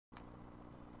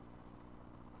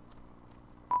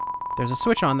There's a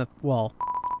switch on the wall.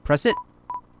 Press it.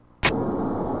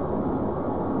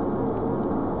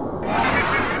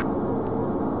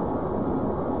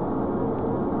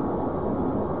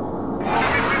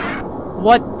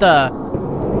 What the?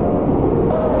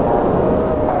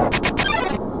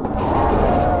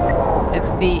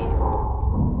 It's the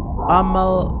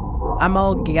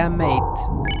amalgamate.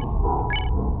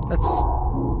 Let's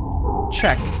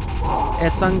check.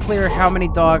 It's unclear how many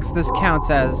dogs this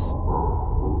counts as.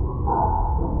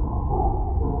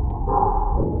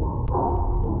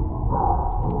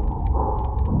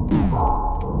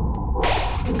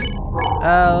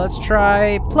 Let's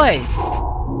try play.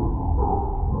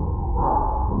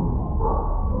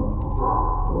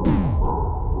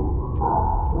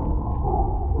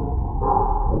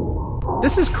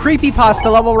 This is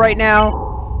creepypasta level right now.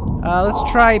 Let's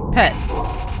try pet.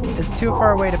 It's too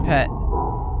far away to pet.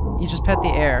 You just pet the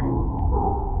air.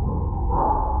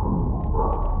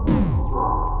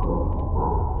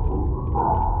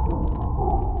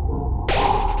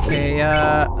 Okay,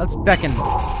 let's beckon.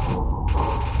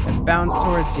 It bounds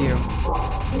towards you,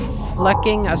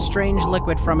 flecking a strange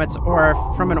liquid from its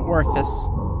from an orifice.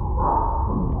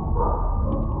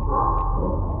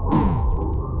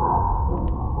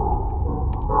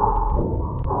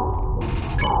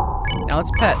 Now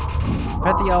let's pet.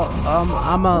 Pet the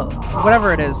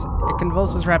whatever it is. It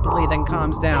convulses rapidly, then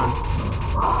calms down.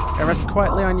 It rests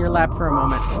quietly on your lap for a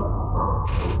moment.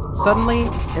 Suddenly,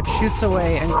 it shoots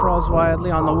away and crawls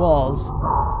wildly on the walls.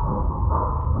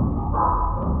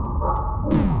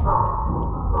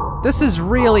 This is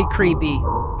really creepy.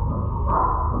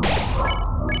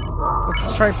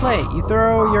 Let's try play. You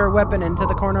throw your weapon into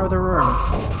the corner of the room.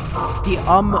 The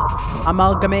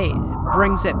amalgamate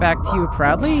brings it back to you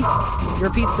proudly. You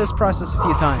repeat this process a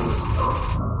few times.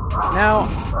 Now,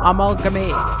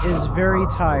 amalgamate is very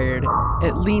tired.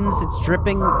 It leans its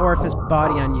dripping orifice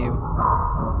body on you.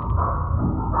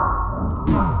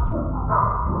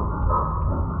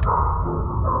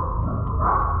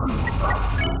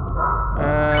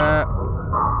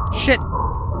 Shit.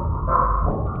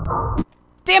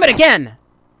 Damn it again!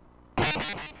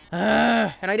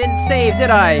 And I didn't save, did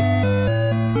I?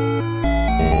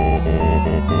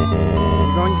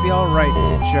 You're going to be alright,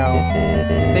 Joe.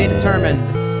 Stay determined.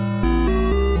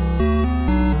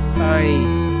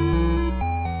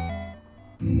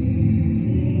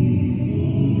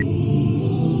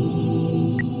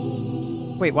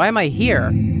 Wait, why am I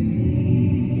here?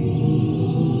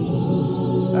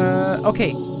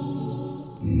 Okay.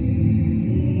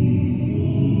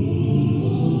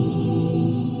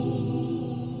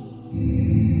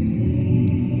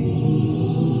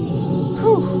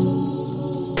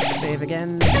 Whew. Save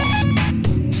again.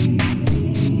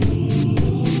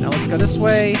 Now let's go this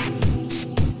way.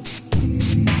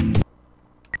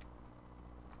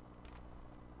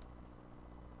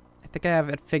 I think I have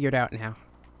it figured out now.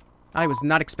 I was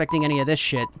not expecting any of this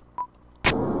shit.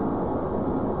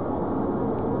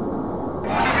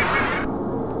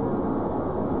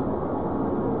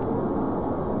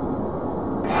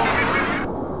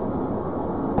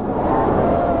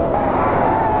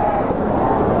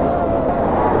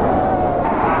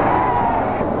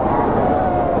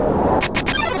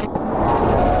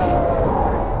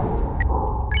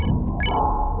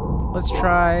 Let's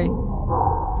try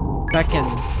beckon.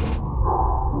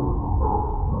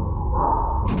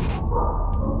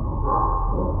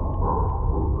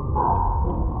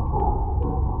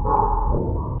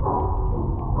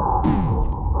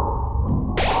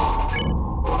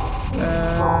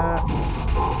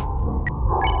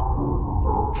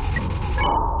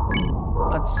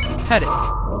 Let's pet it.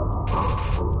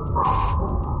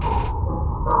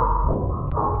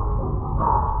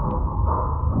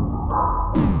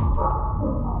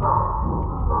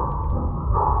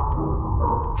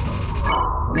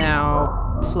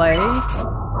 Now, play.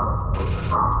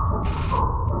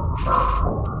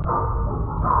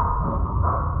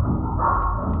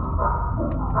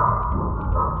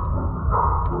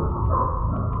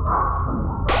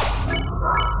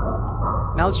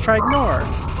 Now let's try ignore.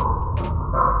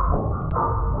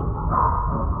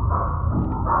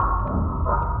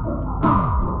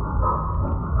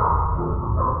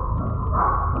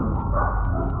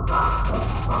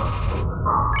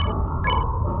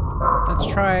 Let's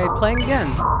try playing again.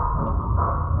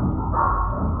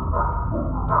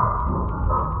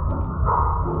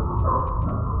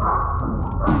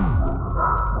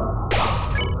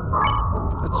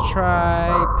 Let's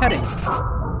try petting.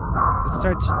 Let's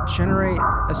start to generate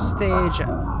a stage.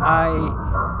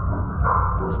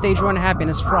 Stage 1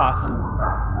 happiness froth.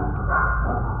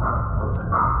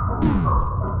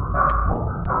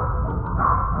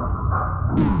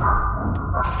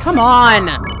 Come on!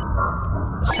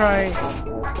 Let's try...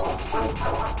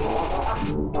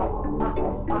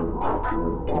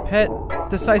 You pet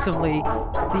decisively.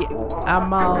 The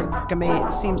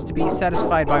amalgamate seems to be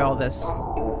satisfied by all this.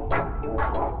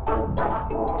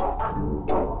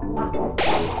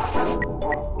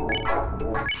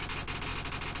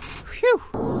 Phew!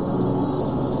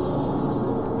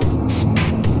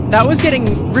 That was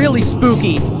getting really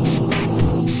spooky.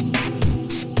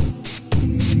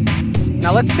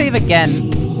 Now let's save again.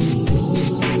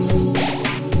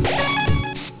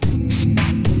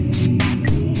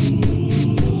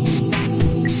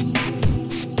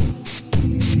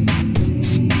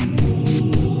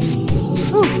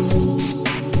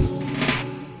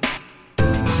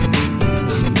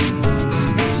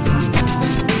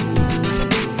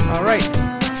 Alright.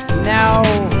 Now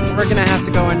we're gonna have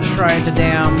to go and try the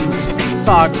damn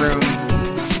fog room.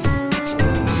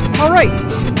 Alright.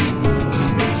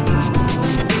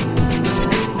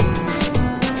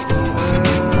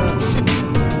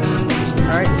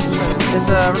 Alright, let's try this. It's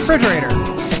a refrigerator.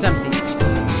 It's empty.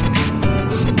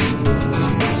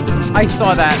 I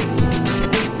saw that.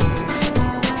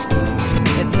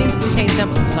 It seems to contain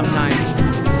samples of some kind.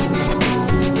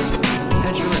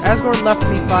 Asgore left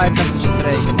me 5 messages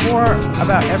today. 4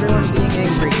 about everyone being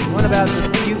angry. 1 about this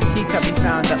cute teacup he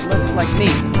found that looks like me.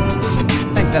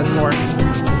 Thanks, Asgore.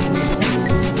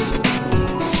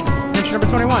 Mention number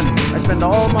 21. I spend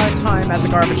all my time at the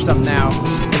garbage dump now.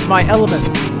 It's my element.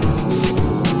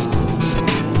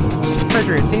 This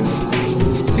refrigerator seems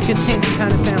to contain some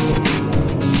kind of samples.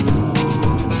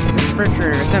 It's a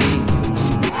refrigerator. It's empty.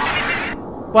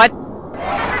 What?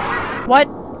 What?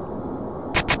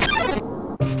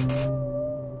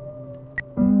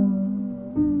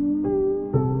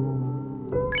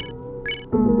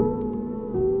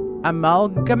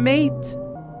 Amalgamate?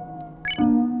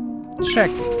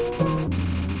 Check.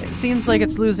 It seems like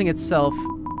it's losing itself.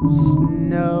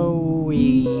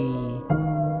 Snowy.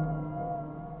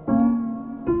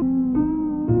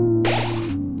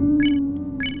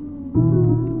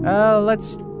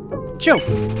 Let's... Joke!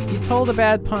 You told a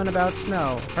bad pun about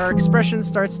snow. Her expression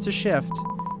starts to shift.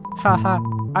 Haha,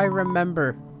 I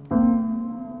remember.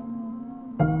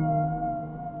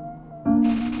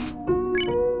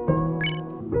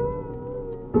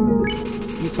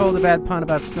 You told a bad pun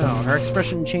about snow. Her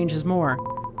expression changes more.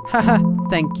 Haha,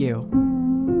 thank you.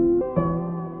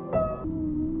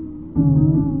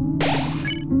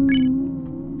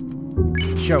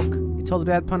 Joke. You told a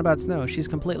bad pun about snow. She's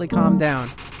completely calmed down.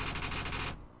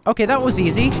 Okay, that was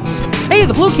easy. Hey,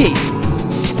 the blue key!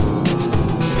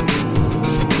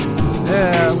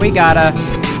 We gotta...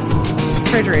 This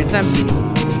refrigerator, it's empty.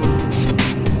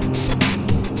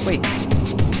 Wait.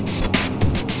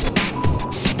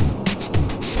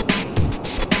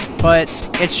 But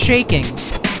it's shaking.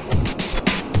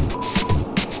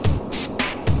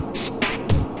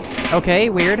 Okay,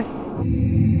 weird.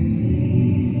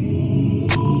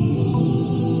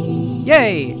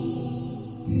 Yay!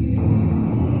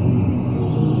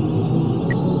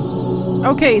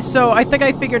 Okay, so I think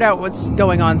I figured out what's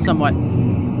going on somewhat.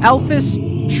 Alphys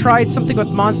tried something with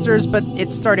monsters, but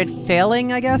it started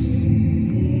failing, I guess?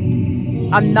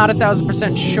 I'm not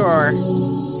 1000% sure.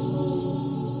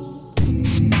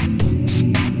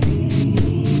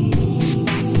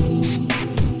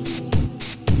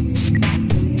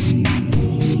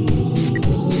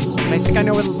 I think I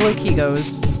know where the blue key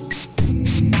goes.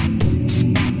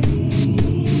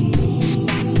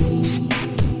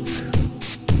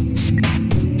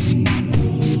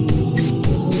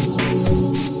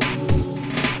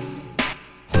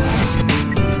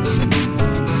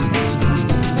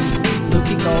 Blue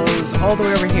key goes all the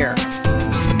way over here.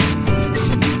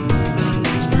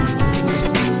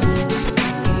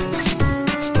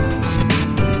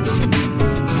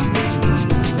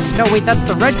 No, wait, that's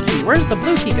the red key. Where's the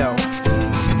blue key go?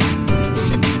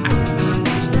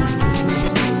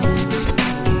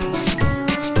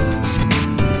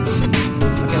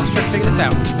 Okay, let's try to figure this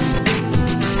out.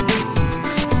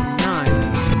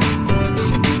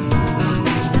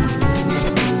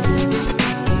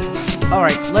 9.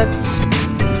 Alright, let's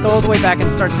go all the way back and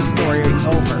start the story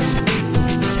over.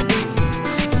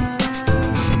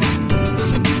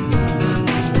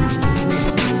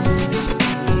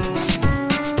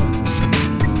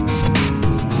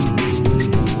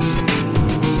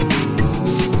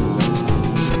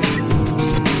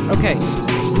 Okay,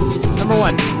 number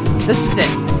 1. This is it.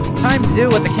 Time to do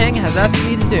what the king has asked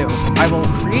me to do. I will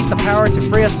create the power to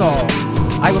free us all.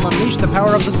 I will unleash the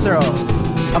power of the soul.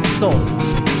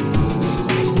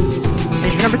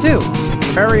 Entry number 2.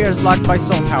 Barrier is locked by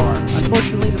soul power.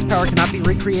 Unfortunately, this power cannot be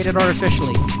recreated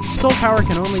artificially. Soul power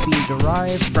can only be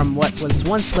derived from what was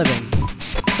once living.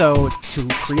 So, to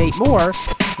create more,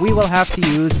 we will have to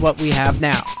use what we have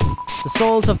now. The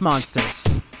souls of monsters.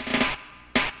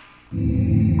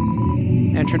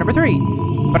 Entry number 3.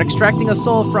 But extracting a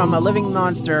soul from a living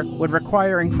monster would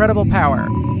require incredible power.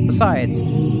 Besides,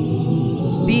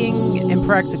 being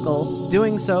impractical,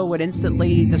 doing so would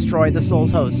instantly destroy the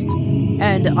soul's host.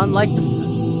 And unlike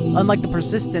the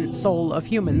persistent soul of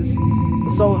humans,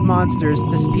 the soul of monsters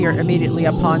disappear immediately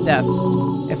upon death.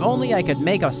 If only I could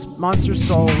make a monster's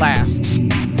soul last.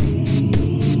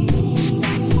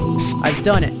 I've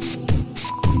done it.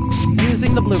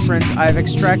 Using the blueprints, I've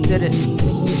extracted it.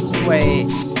 Wait.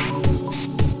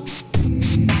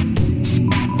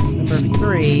 Number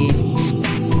 3.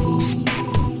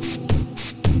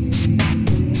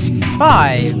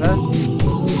 5.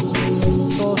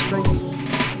 Soul strength.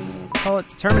 Call it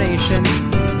determination.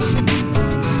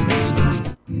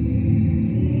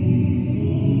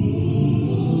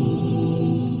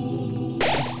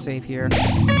 Let's save here.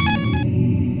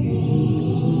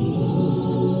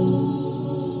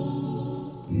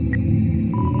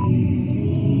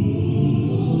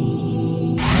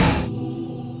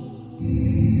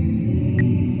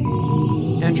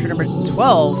 Entry number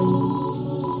 12.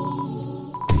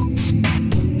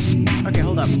 Okay,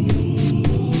 hold up.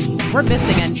 We're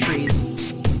missing entries.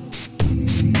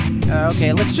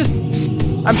 Okay, let's just...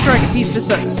 I'm sure I can piece this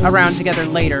around together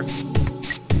later.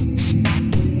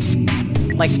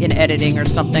 Like in editing or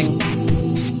something.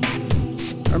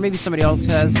 Or maybe somebody else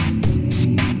has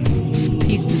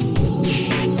pieced this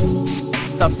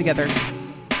stuff together.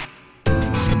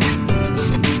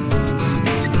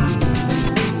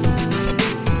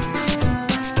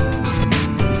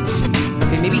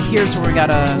 Okay, maybe here's where we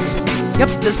gotta...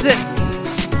 Yep, this is it.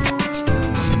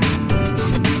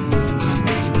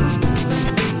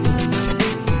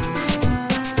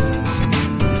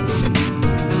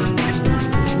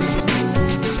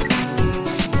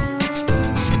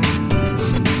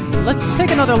 Let's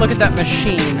take another look at that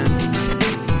machine.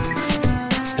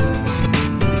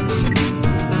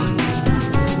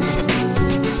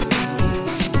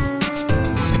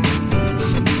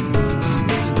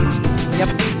 Yep,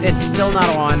 it's still not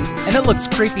on. And it looks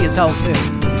creepy as hell, too.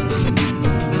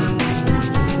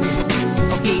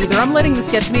 Okay, either I'm letting this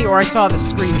get to me or I saw the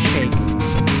screen shake.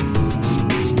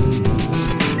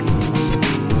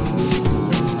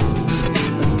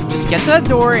 Let's just get to that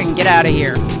door and get out of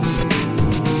here.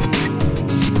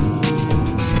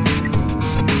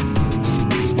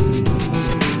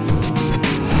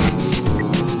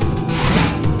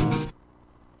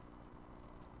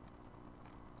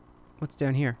 What's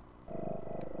down here?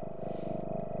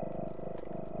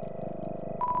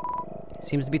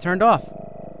 Seems to be turned off.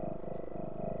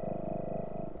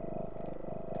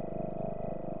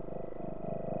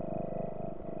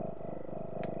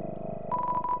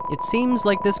 It seems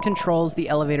like this controls the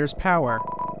elevator's power.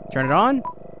 Turn it on?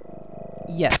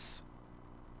 Yes.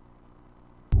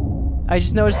 I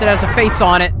just noticed it has a face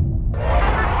on it.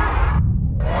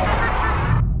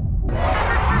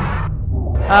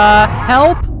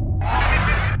 Help?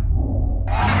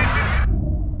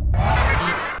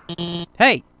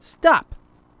 Hey, stop!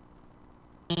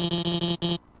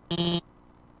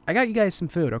 I got you guys some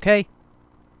food, okay?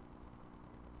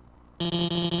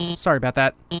 Sorry about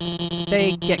that.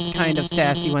 They get kind of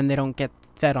sassy when they don't get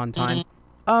fed on time.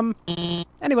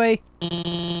 Anyway,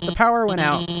 the power went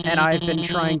out, and I've been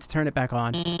trying to turn it back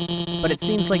on. But it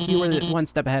seems like you were one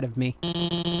step ahead of me.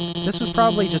 This was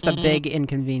probably just a big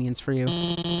inconvenience for you.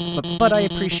 But I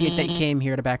appreciate that you came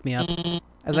here to back me up.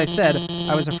 As I said,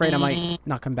 I was afraid I might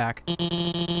not come back.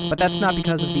 But that's not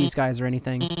because of these guys or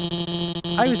anything.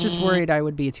 I was just worried I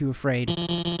would be too afraid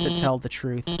to tell the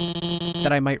truth.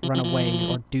 That I might run away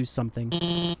or do something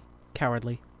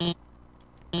cowardly.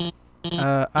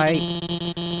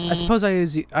 I suppose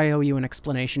I owe you an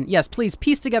explanation. Yes, please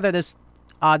piece together this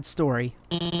odd story.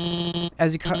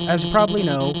 As you probably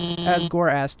know,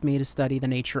 Asgore asked me to study the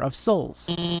nature of souls.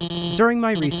 During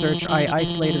my research, I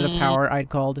isolated a power I'd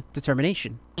called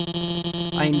determination.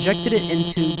 I injected it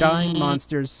into dying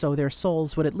monsters so their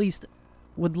souls would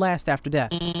last after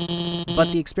death.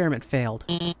 But the experiment failed.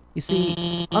 You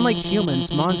see, unlike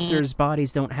humans, monsters'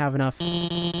 bodies don't have enough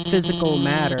physical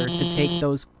matter to take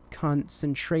those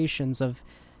concentrations of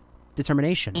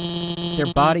determination.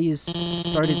 Their bodies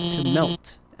started to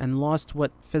melt and lost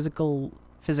what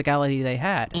physicality they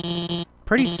had.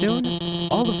 Pretty soon,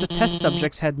 all of the test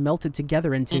subjects had melted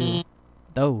together into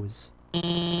those.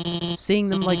 Seeing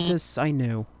them like this, I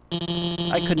knew.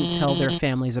 I couldn't tell their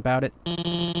families about it.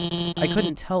 I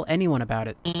couldn't tell anyone about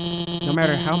it, no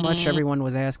matter how much everyone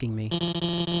was asking me.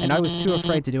 And I was too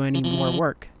afraid to do any more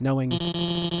work, knowing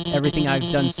everything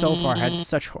I've done so far had been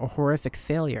such a horrific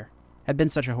failure.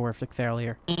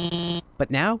 But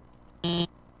now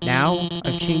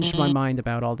I've changed my mind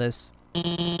about all this.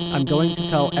 I'm going to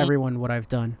tell everyone what I've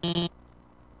done.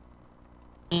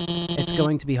 It's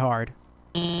going to be hard.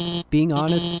 Being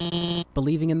honest,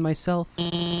 believing in myself,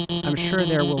 I'm sure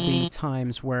there will be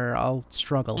times where I'll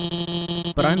struggle.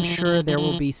 But I'm sure there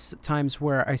will be times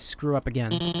where I screw up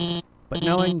again. But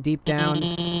knowing deep down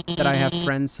that I have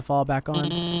friends to fall back on,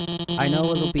 I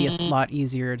know it'll be a lot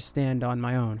easier to stand on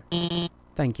my own.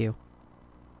 Thank you.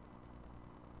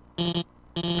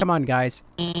 Come on, guys.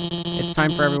 It's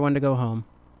time for everyone to go home.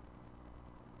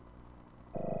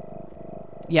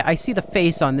 Yeah, I see the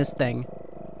face on this thing.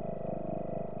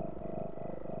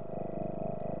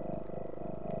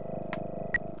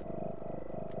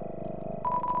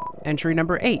 Entry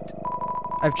number 8.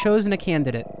 I've chosen a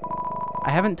candidate.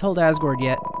 I haven't told Asgore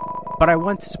yet, but I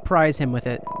want to surprise him with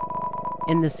it.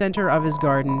 In the center of his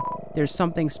garden, there's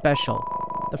something special.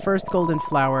 The first golden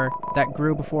flower that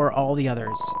grew before all the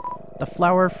others. The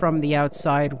flower from the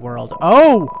outside world.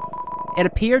 Oh! It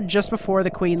appeared just before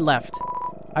the queen left.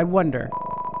 I wonder,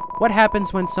 what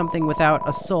happens when something without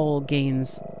a soul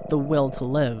gains the will to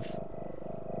live?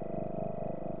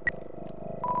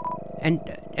 And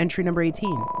entry number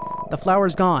 18. The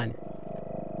flower's gone.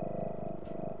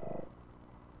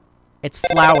 It's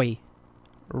Flowey.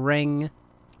 Ring.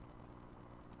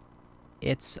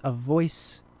 It's a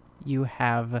voice you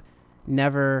have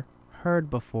never heard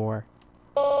before.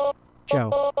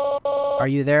 Joe, are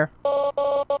you there?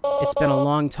 It's been a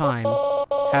long time,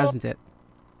 hasn't it?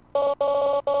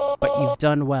 But you've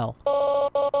done well.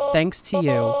 Thanks to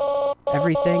you,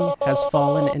 everything has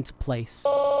fallen into place.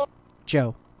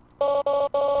 Joe,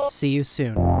 see you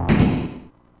soon.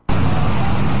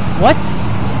 What?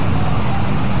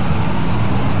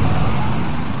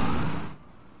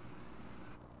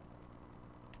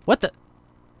 What the?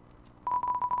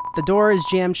 The door is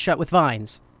jammed shut with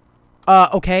vines.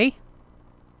 Okay.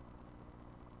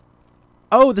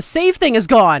 Oh, the save thing is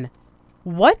gone!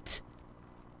 What?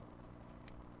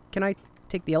 Can I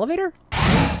take the elevator?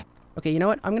 Okay, you know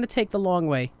what? I'm gonna take the long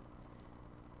way.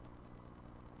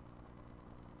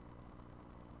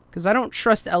 Because I don't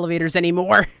trust elevators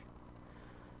anymore.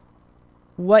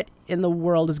 What in the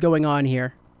world is going on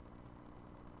here?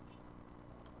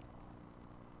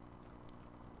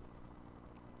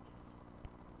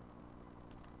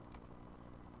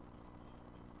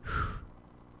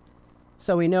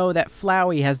 So we know that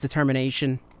Flowey has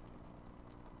determination.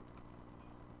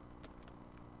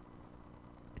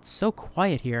 It's so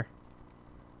quiet here.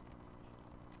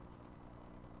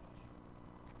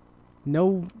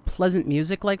 No pleasant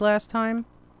music like last time.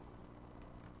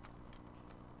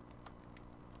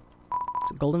 It's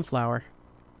a golden flower.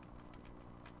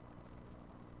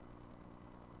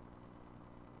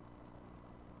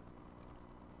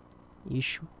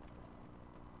 Yeesh.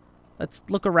 Let's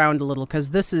look around a little,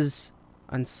 because this is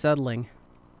unsettling.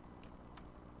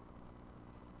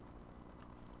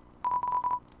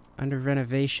 Under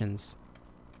renovations.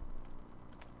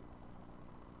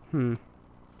 Yeah,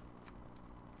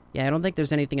 I don't think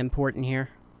there's anything important here.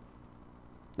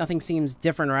 Nothing seems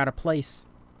different or out of place.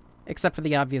 Except for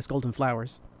the obvious golden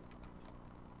flowers.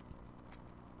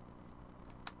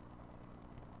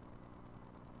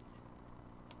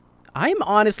 I'm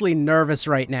honestly nervous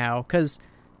right now, because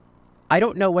I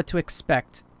don't know what to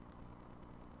expect.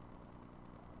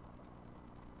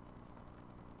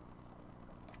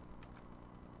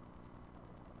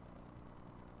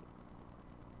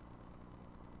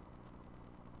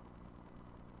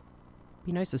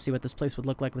 Be nice to see what this place would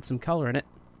look like with some color in it.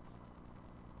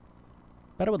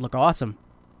 Bet it would look awesome.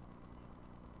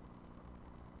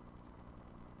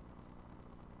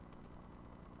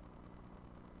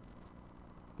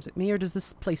 Is it me, or does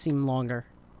this place seem longer?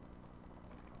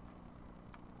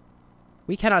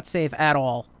 We cannot save at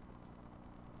all.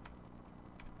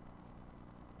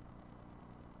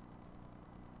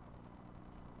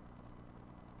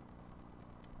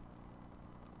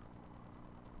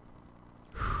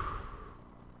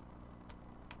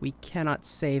 We cannot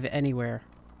save anywhere.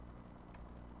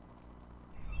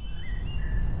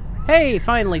 Hey,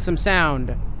 finally some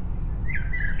sound.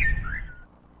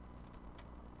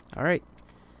 Alright.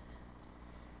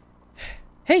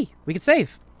 Hey, we can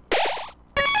save.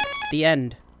 The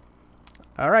end.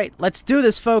 Alright, let's do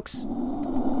this, folks.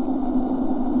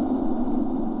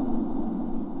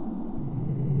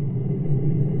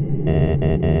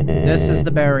 This is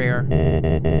the barrier.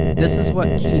 This is what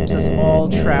keeps us all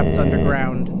trapped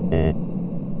underground.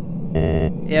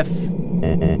 if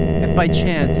by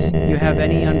chance you have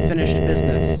any unfinished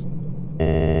business,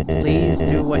 please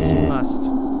do what you must.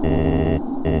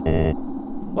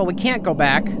 Well, we can't go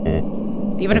back.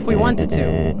 Even if we wanted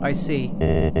to. I see.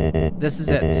 This is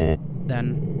it,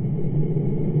 then.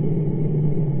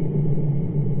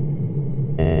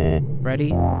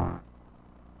 Ready?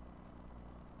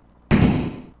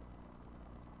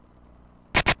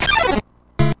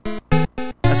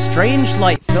 A strange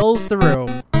light fills the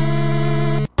room.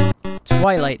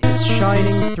 Twilight is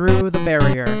shining through the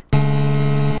barrier.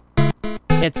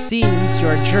 It seems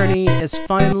your journey is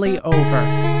finally over.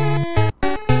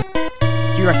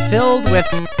 You are filled with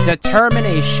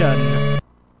determination.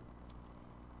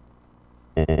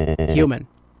 Human.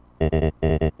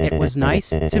 It was nice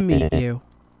to meet you.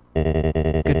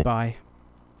 Goodbye.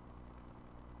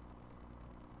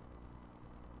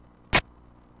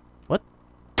 What?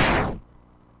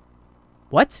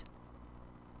 What?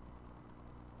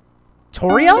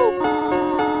 Toriel?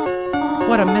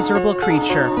 What a miserable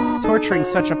creature, torturing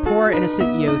such a poor,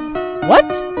 innocent youth. What?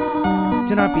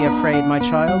 Do not be afraid, my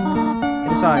child.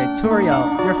 It is I,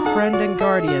 Toriel, your friend and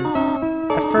guardian.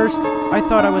 At first, I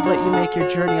thought I would let you make your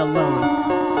journey alone,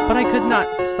 but I could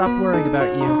not stop worrying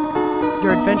about you.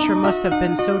 Your adventure must have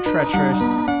been so treacherous,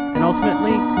 and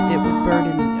ultimately, it would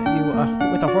burden you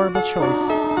with a horrible choice.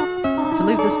 To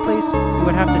leave this place, you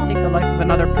would have to take the life of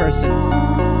another person.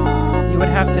 You would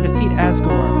have to defeat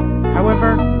Asgore.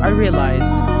 However, I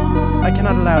realized I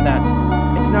cannot allow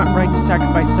that. It's not right to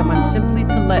sacrifice someone simply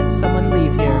to let someone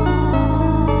leave here.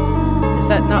 Is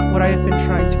that not what I have been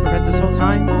trying to prevent this whole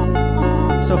time?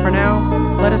 So for now,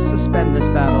 let us suspend this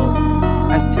battle.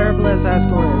 As terrible as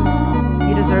Asgore is,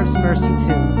 he deserves mercy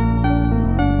too.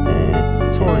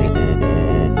 Tori,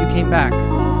 you came back.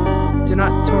 Do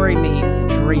not Tori me,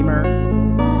 dreamer.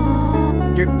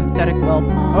 Your pathetic whelp.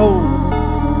 Oh,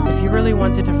 if you really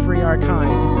wanted to free our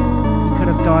kind, you could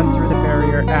have gone through the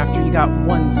barrier after you got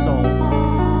one soul,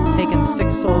 taken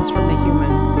 6 souls from the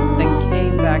human, then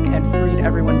came back and freed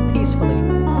everyone peacefully.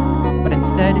 But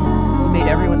instead, you made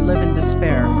everyone live in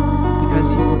despair,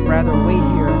 because you would rather wait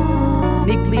here,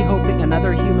 meekly hoping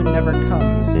another human never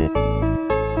comes.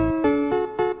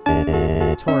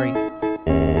 Tori,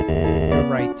 you're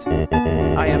right.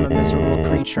 I am a miserable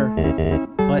creature.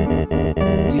 But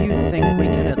do you think we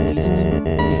can at least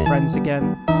be friends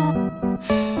again?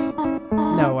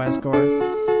 No, Asgore.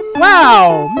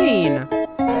 Wow! Mean!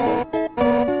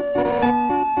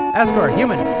 Asgore,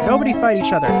 human, nobody fight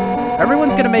each other.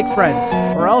 Everyone's gonna make friends,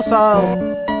 or else I'll...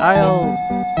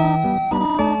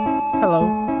 Hello,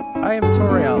 I am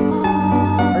Toriel.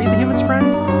 Are you the human's friend?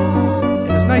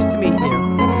 It was nice to meet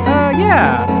you.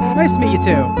 Yeah, nice to meet you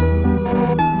too.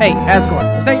 Hey,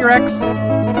 Asgore, is that your ex?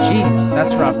 Jeez,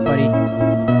 that's rough, buddy.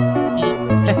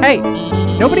 Hey,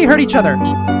 nobody hurt each other.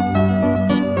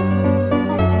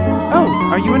 Oh,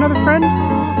 are you another friend?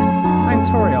 I'm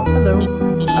Toriel. Hello.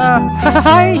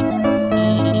 Hi!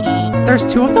 There's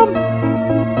 2 of them?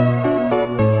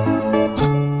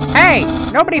 Hey,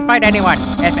 nobody fight anyone.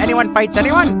 If anyone fights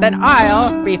anyone, then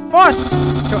I'll be forced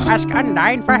to ask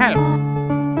Undyne for help.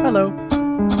 Hello.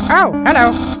 Oh,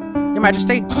 hello, Your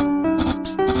Majesty.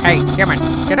 Psst. Hey, human,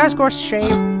 did Asgore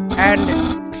shave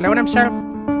and clone himself?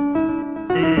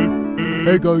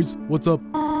 Hey guys, what's up?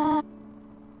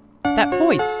 That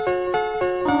voice.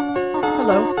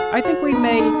 Hello, I think we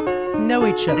may know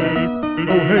each other.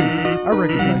 Oh hey, I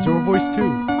recognize your voice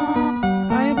too.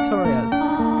 I am Toriel.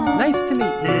 Nice to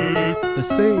meet you.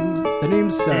 The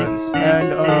name's Sans,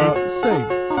 and same.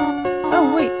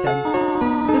 Oh wait then,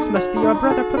 this must be your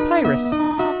brother Papyrus.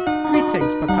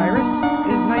 Greetings, Papyrus.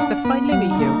 It is nice to finally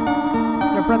meet you.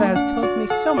 Your brother has told me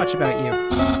so much about you.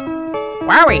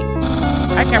 Wowie!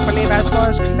 I can't believe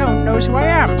Asgore's clone knows who I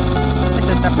am. This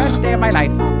is the best day of my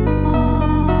life.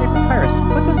 Hey, Papyrus,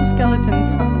 what does a skeleton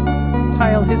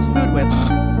tile his food with?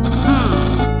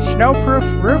 Snow-proof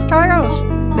roof tiles?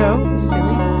 No,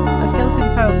 silly. A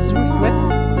skeleton tiles his roof with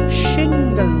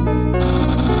shingles.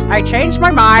 I changed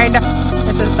my mind.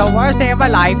 This is the worst day of my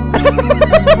life.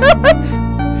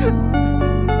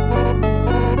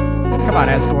 Come on,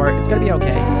 Asgore. It's gonna be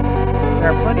okay. There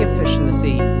are plenty of fish in the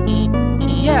sea.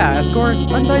 Yeah, Asgore,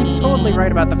 Undyne's totally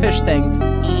right about the fish thing.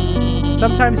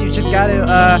 Sometimes you just gotta,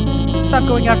 stop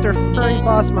going after furry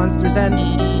boss monsters and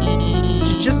you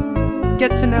should just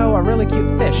get to know a really cute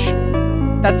fish.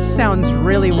 That sounds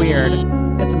really weird.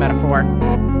 It's a metaphor.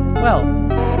 Well,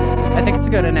 I think it's a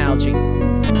good analogy.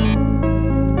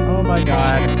 Oh my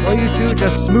god. Will you two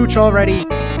just smooch already?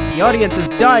 The audience is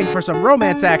dying for some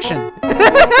romance action.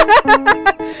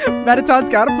 Metaton's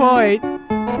got a point.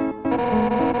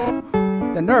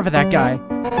 The nerve of that guy.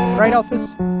 Right,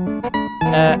 Elphys?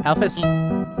 Alphys?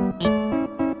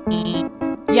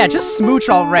 Yeah, just smooch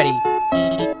already.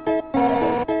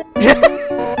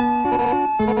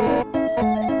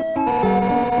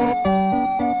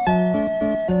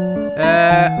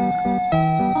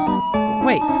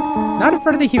 Wait. Not in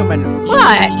front of the human.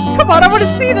 What? Come on, I want to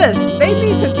see this! They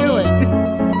need to do it!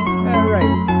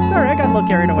 Right. Sorry, I got a little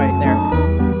carried away there.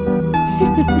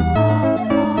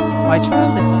 My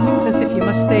child, it seems as if you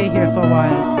must stay here for a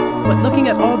while. But looking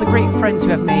at all the great friends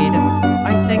you have made,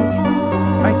 I think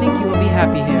you will be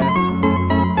happy here.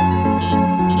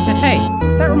 Hey,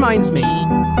 that reminds me.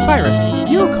 Virus,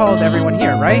 you called everyone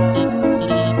here, right?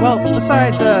 Well,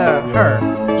 besides, her.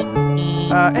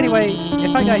 Anyway,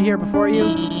 if I got here before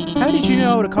you, how did you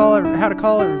know how to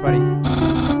call everybody?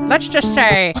 Let's just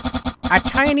say, a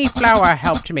tiny flower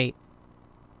helped me.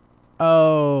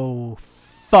 Oh,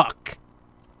 fuck.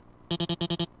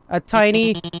 A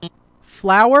tiny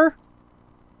flower?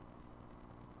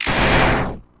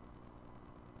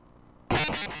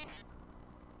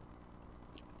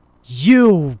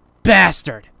 You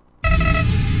bastard!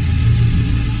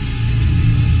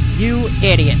 You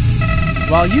idiots.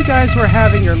 While you guys were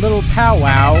having your little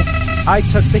powwow, I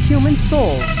took the human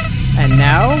souls. And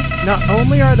now, not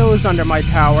only are those under my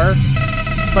power,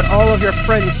 but all of your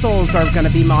friends' souls are gonna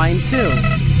be mine too.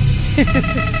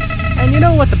 And you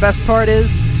know what the best part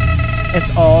is?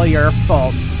 It's all your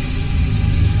fault.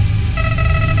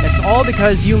 It's all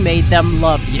because you made them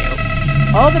love you.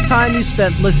 All the time you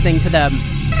spent listening to them,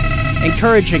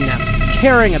 encouraging them,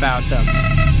 caring about them.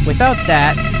 Without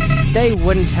that, they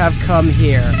wouldn't have come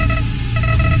here.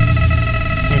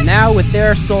 And now with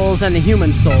their souls and the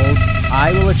human souls,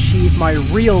 I will achieve my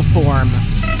real form.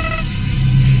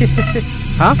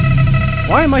 Huh?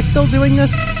 Why am I still doing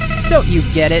this? Don't you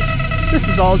get it? This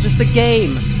is all just a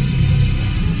game.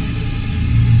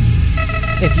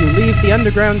 If you leave the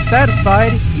underground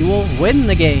satisfied, you will win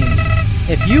the game.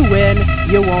 If you win,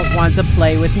 you won't want to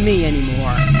play with me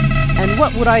anymore. And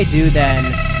what would I do then?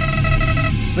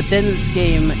 But then this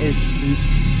game is...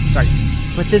 Sorry.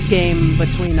 But this game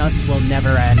between us will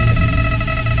never end.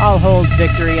 I'll hold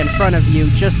victory in front of you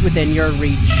just within your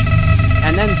reach,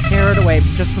 and then tear it away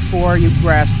just before you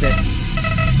grasp it.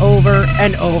 Over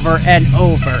and over and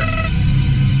over.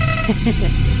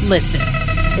 Listen,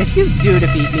 if you do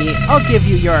defeat me, I'll give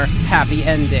you your happy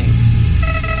ending.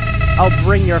 I'll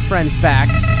bring your friends back.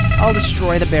 I'll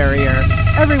destroy the barrier.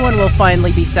 Everyone will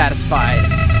finally be satisfied.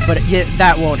 But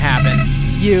that won't happen.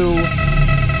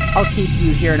 I'll keep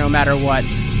you here no matter what.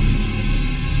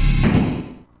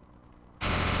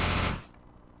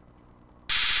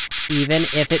 Even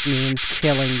if it means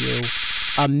killing you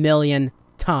 1,000,000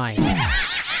 times.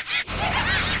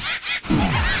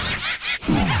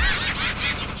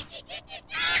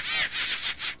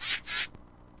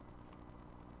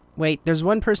 Wait, there's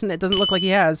one person that doesn't look like he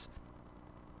has.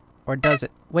 Or does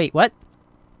it? Wait, what?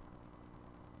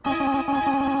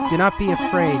 Do not be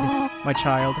afraid, my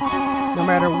child. No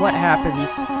matter what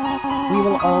happens, we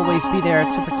will always be there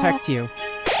to protect you.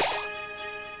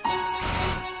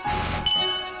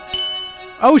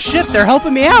 Oh shit, they're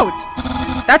helping me out!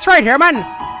 That's right, Herman!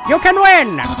 You can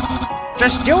win!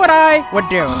 Just do what I would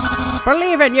do.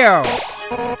 Believe in you!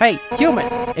 Hey, human,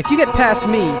 if you get past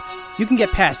me, you can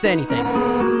get past anything.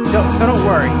 So don't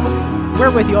worry.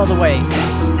 We're with you all the way.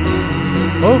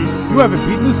 Oh, you haven't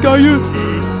beaten this guy yet?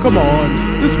 Come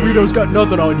on, this Rito's got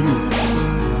nothing on you.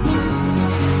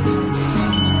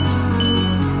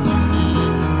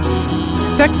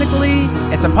 Technically,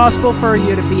 it's impossible for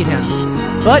you to beat him.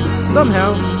 But,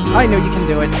 somehow, I know you can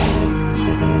do it.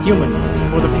 Human,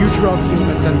 for the future of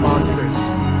humans and monsters,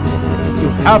 you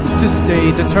have to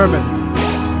stay determined.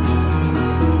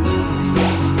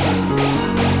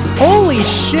 Holy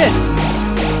shit!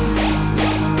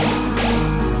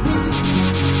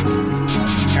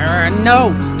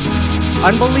 No!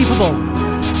 Unbelievable!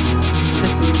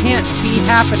 This can't be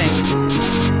happening.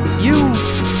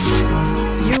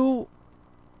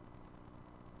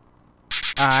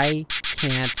 I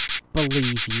can't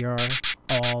believe you're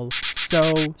all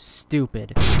so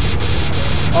stupid.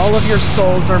 All of your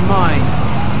souls are mine.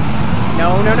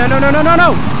 No, no, no, no, no, no, no,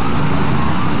 no!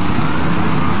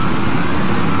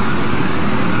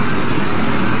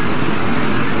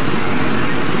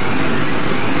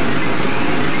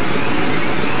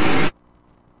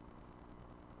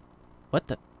 What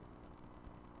the?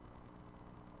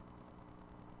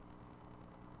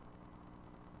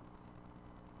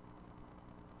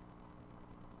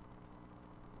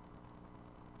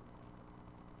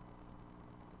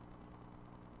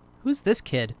 Who's this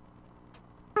kid?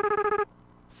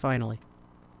 Finally.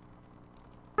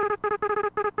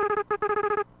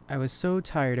 I was so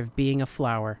tired of being a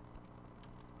flower.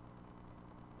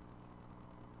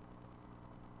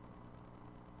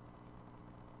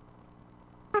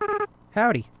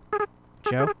 Howdy.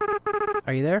 Joe?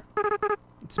 Are you there?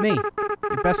 It's me,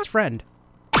 your best friend.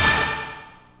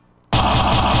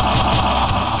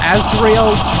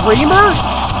 Azrael Dreamer?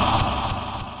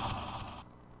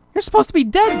 You're supposed to be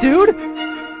dead, dude!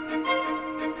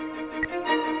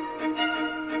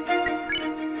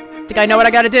 Think I know what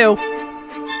I gotta do.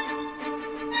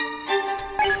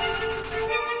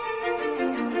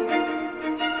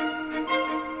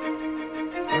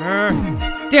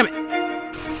 Damn it!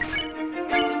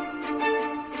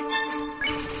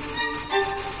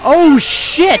 Oh,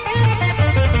 shit!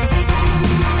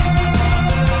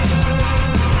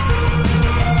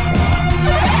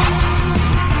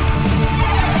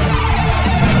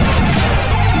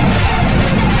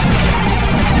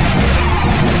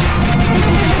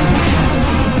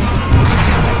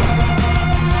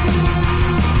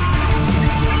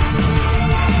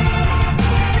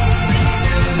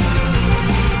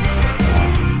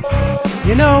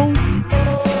 You know,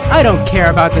 I don't care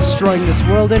about destroying this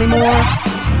world anymore.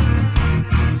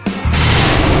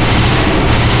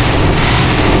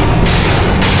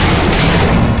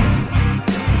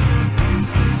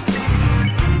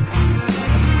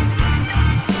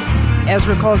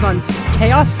 Ezra calls on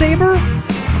Chaos Saber?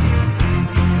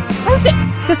 How is it?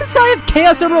 Does this guy have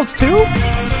Chaos Emeralds too?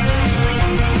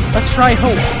 Let's try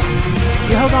Hope.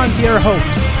 You held on to your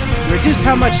hopes. You reduced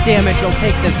how much damage you'll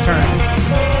take this turn.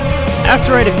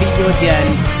 After I defeat you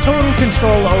again, total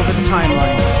control over the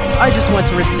timeline. I just want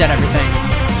to reset everything.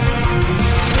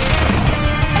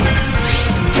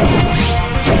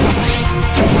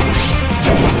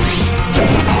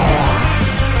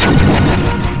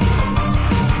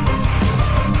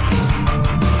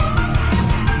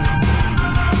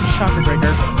 Shocker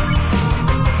Breaker.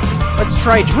 Let's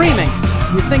try dreaming.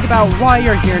 You think about why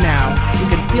you're here now. You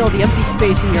can feel the empty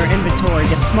space in your inventory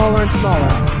get smaller and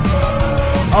smaller.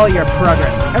 All your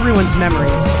progress, everyone's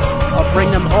memories. I'll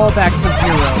bring them all back to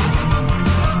zero.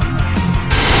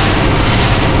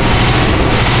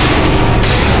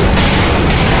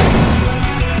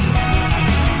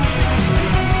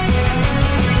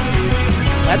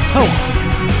 Let's hope.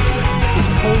 Keep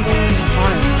holding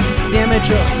on. Damage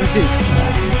reduced.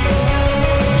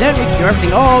 Then we can do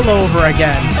everything all over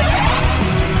again.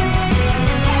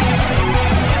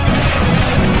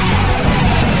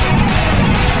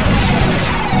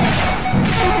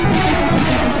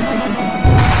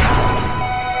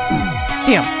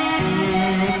 Damn.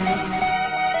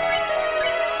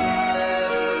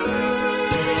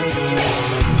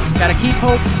 Just gotta keep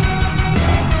hope.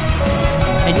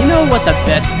 And you know what the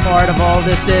best part of all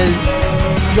this is?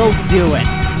 You'll do it.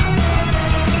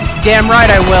 Damn right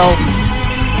I will.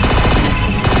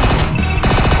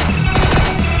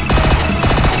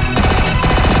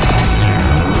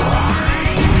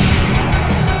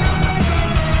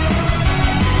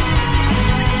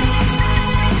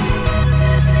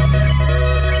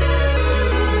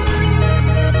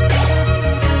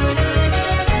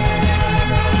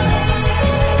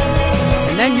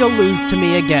 Then you'll lose to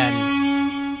me again.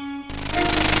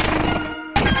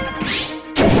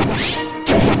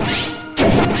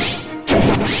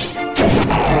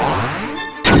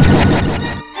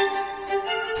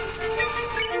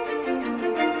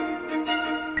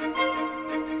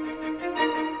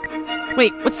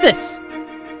 Wait, what's this?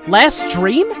 Last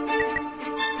dream?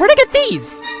 Where'd I get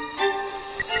these?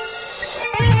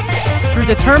 Through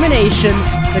determination,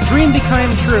 the dream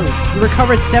became true. You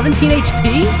recovered 17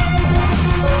 HP?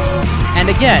 And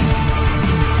again.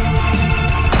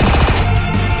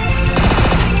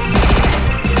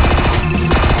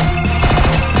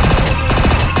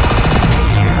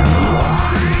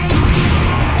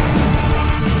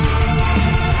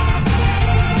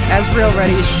 Azrael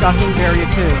ready, shocking barrier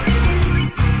 2.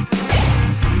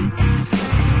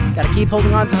 Gotta keep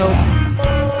holding on to hope.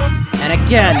 And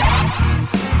again.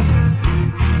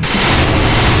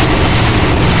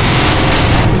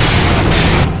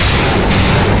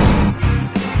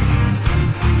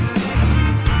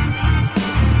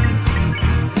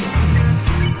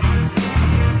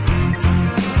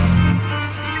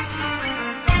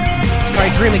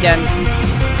 Dream again.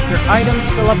 Your items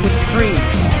fill up with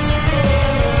dreams.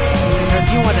 Because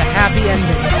you want a happy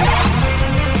ending.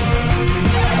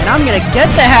 And I'm gonna get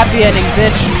the happy ending,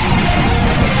 bitch!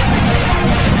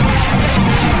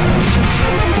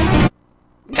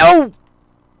 No!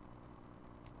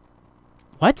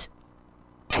 What?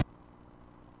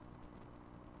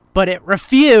 But it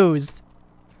refused!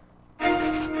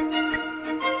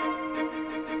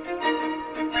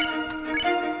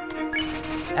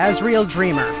 Asriel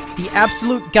Dreamer, the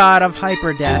absolute god of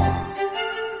hyperdeath.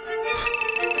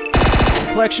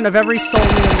 Collection of every soul in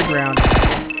the underground.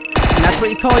 And that's what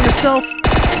you call yourself?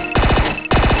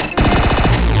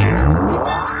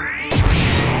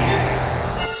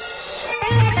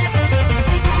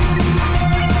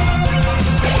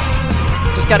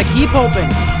 Just gotta keep hoping.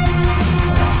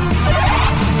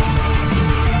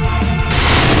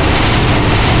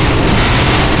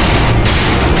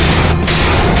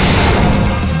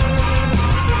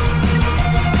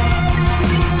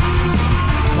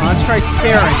 Well, let's try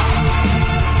sparing.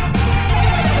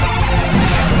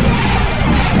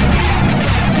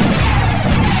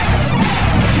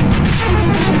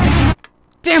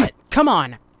 Damn it! Come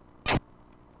on!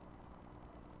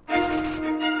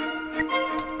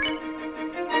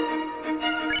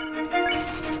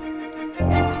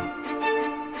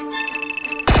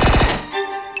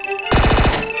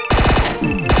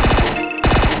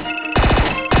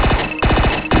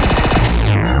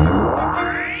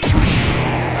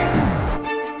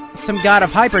 Some god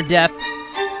of hyperdeath.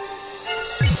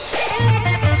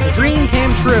 The dream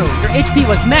came true. Your HP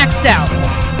was maxed out.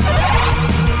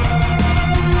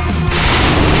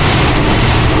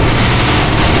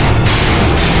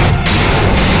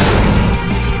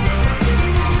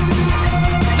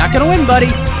 Not gonna win,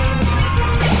 buddy.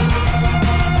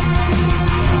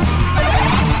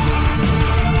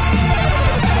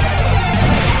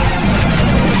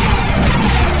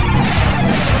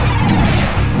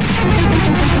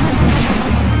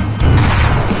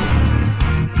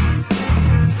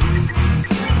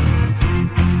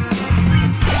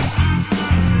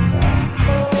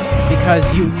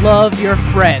 Because you love your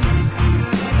friends.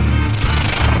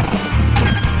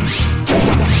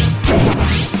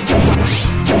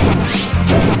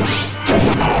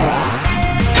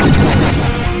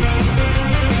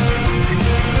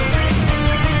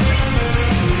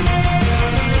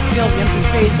 Feel the empty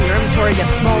space in your inventory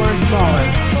gets smaller and smaller.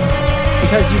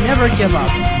 Because you never give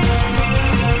up.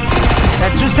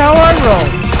 That's just how I roll.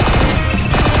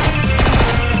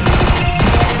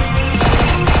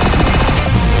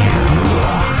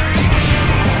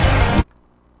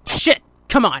 Shit!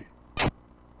 Come on!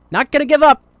 Not gonna give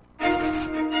up!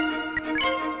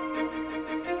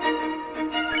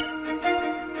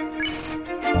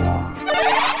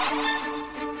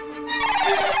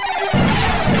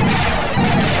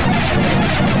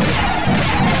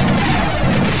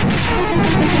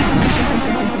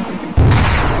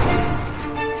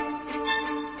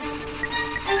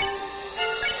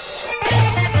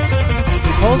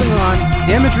 Keep holding on.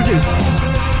 Damage reduced.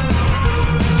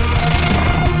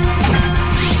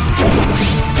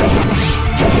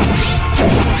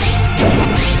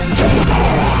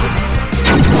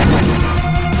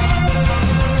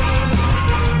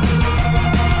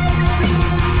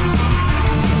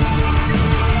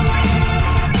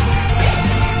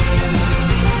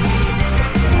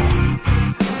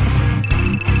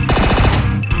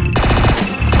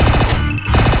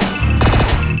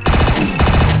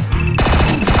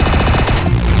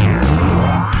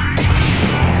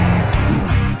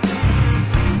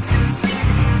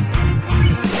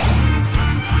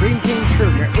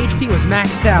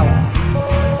 Maxed out.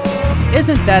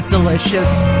 Isn't that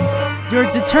delicious? Your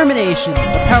determination,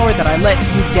 the power that I let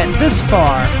you get this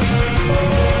far,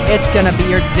 it's gonna be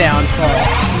your downfall.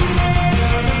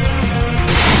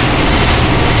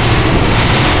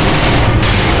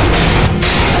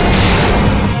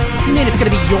 You mean it's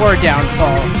gonna be your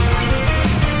downfall?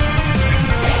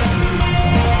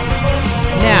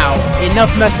 Now,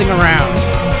 enough messing around.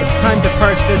 It's time to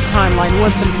purge this timeline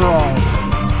once and for all.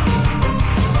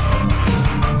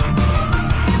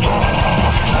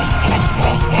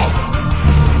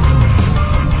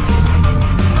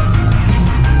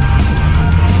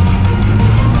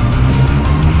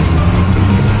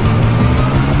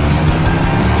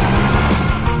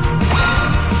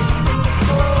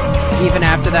 Even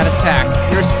after that attack,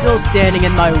 you're still standing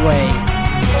in my way.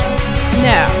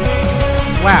 Now,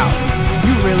 wow,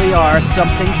 you really are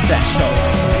something special.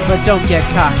 But don't get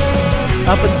cocky.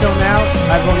 Up until now,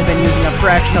 I've only been using a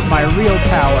fraction of my real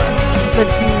power.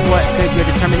 Let's see what good your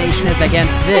determination is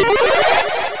against this.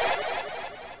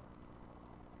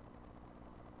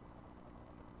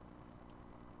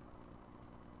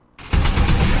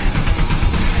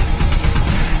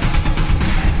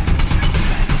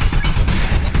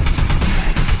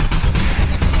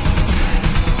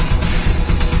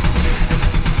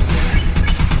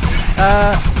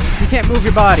 You can't move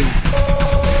your body.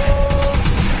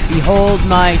 Behold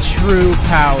my true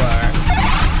power.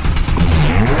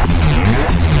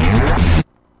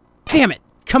 Damn it!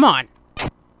 Come on!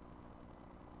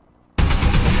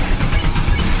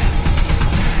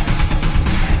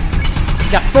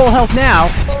 got full health now.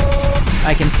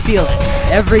 I can feel it.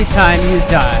 Every time you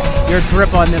die, your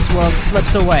grip on this world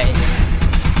slips away.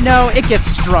 No, it gets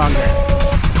stronger.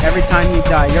 Every time you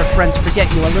die, your friends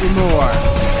forget you a little more.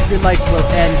 Your life will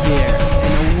end here,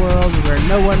 in a world where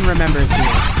no one remembers you.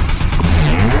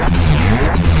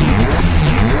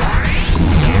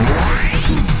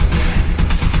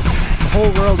 The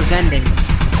whole world is ending.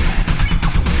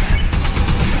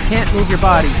 Can't move your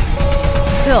body.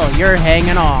 Still, you're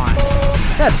hanging on.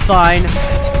 That's fine.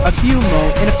 In a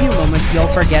few moments, you'll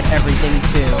forget everything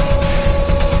too.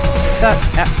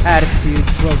 That attitude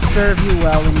will serve you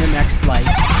well in your next life.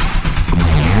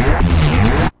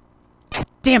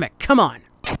 Damn it, come on!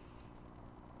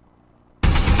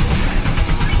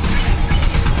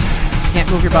 Can't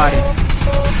move your body.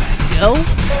 Still?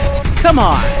 Come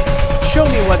on! Show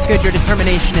me what good your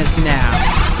determination is now.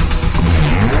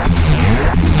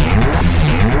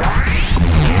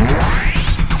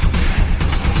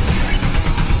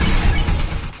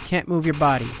 Can't move your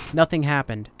body. Nothing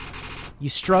happened. You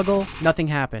struggle, nothing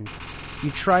happened. You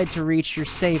tried to reach your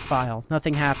save file,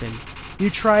 nothing happened. You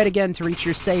tried again to reach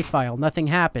your save file, nothing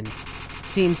happened.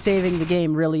 Seems saving the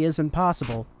game really is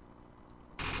impossible.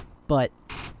 But,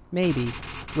 maybe,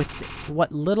 with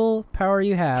what little power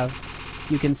you have,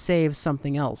 you can save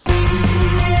something else.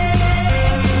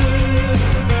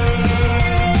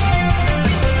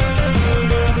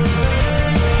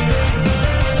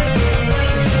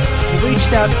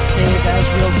 Reached out to save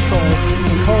Asriel's soul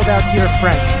and called out to your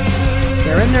friends.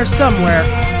 They're in there somewhere,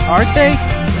 aren't they?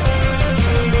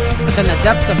 Within the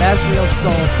depths of Asriel's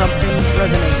soul, something's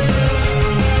resonating.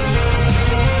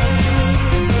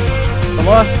 The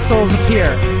lost souls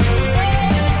appear.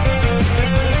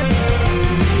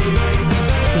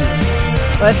 Let's see.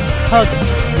 Let's hug.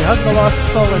 You hug the lost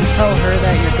soul and tell her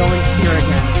that you're going to see her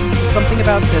again. Something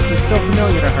about this is so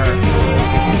familiar to her.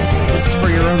 This is for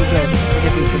your own good.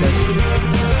 Forgive me for this.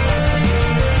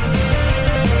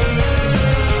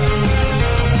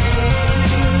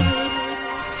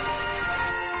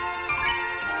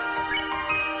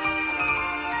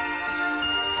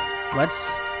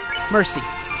 Let's... Mercy.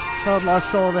 Tell the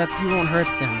lost soul that you won't hurt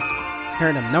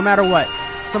him, no matter what.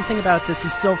 Something about this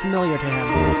is so familiar to him.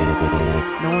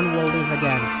 No one will leave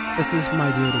again. This is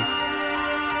my duty.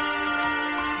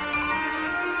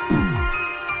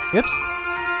 Oops.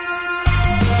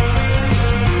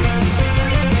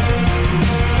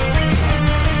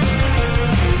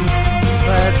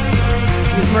 Let's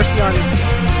use mercy on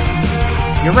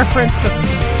your reference to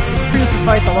refuse to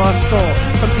fight the lost soul.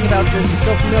 Something about this is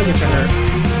so familiar to her.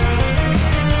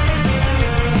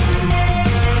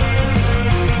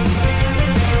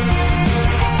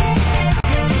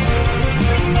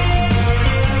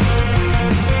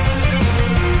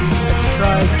 Let's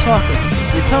try talking.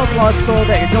 You tell the lost soul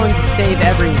that you're going to save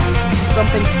everyone.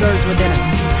 Something stirs within him.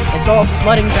 It's all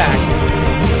flooding back.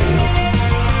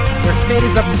 Your fate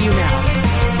is up to you now.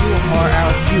 You are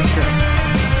our future.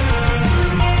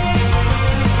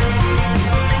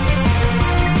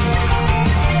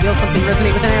 Feel something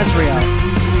resonate within Asriel.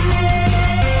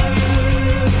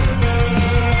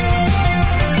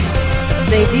 Let's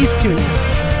save these two now.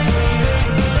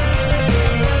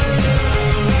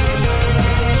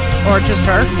 Or just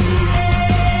her.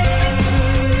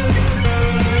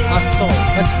 Lost soul.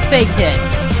 Let's fake it.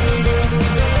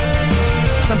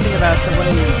 Something about the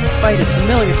way you fight is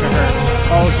familiar to her.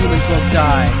 All humans will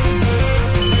die.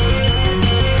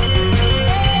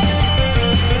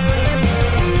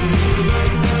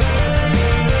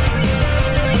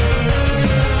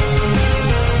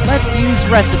 Let's use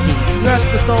recipe. You ask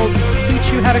the soul to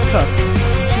teach you how to cook.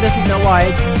 She doesn't know why,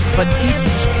 but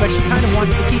she kind of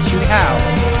wants to teach you how.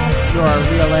 You're our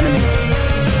real enemy.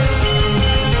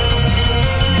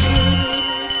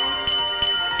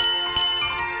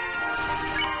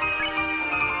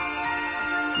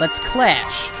 Let's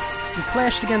clash. You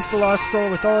clashed against the lost soul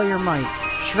with all your might.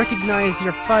 She recognized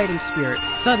your fighting spirit.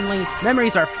 Suddenly,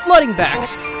 memories are flooding back.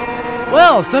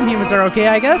 Well, some humans are okay,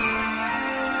 I guess.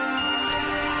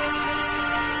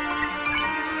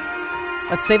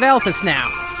 Let's save Alphys now.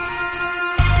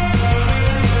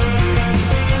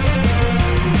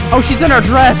 Oh, she's in her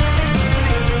dress!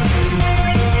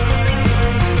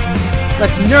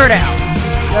 Let's nerd out.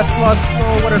 Just lost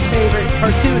soul what her favorite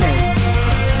cartoon is.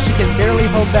 She can barely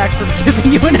hold back from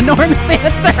giving you an enormous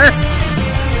answer!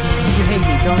 You hate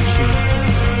me, don't you?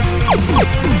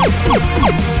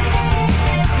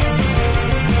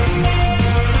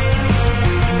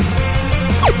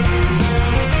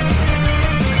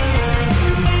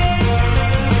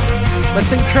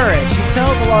 Let's encourage. You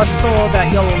tell the lost soul that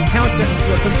you'll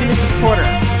continue to support her.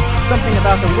 Something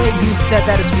about the way you said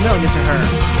that is familiar to her.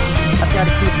 A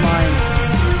gotta keep lying.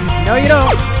 No, you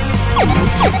don't!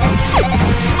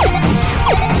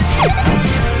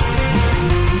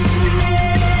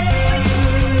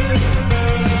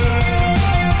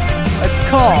 Let's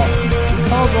call. We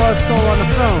called the lost soul on the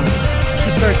phone.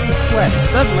 She starts to sweat.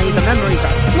 Suddenly, the memories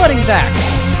are flooding back.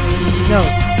 No,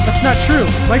 that's not true.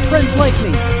 My friends like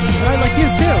me. And I like you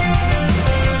too.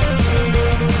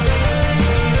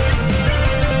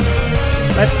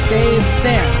 Let's save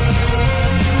Sans.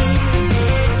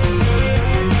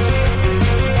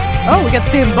 Oh, we got to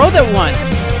save them both at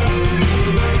once.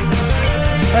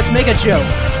 Let's make a joke.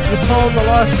 We told the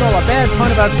lost soul a bad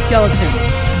pun about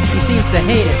skeletons. He seems to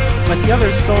hate it, but the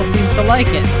other soul seems to like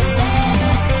it.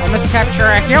 I must capture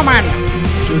a human.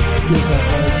 Just give that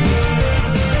logic.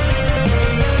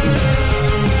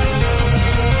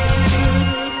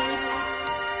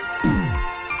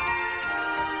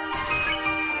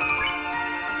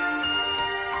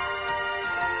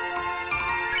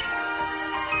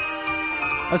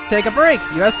 Let's take a break.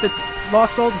 You asked the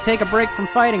lost soul to take a break from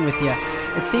fighting with you.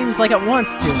 It seems like it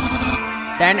wants to.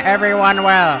 Then everyone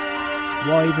will.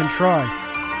 Why even try?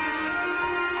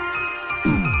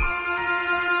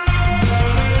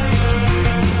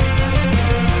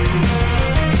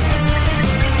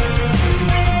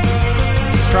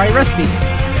 Let's try a recipe.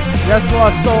 You asked the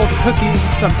lost soul to cook you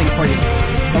something for you.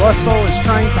 The lost soul is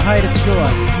trying to hide its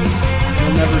joy.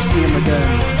 You'll never see him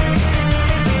again.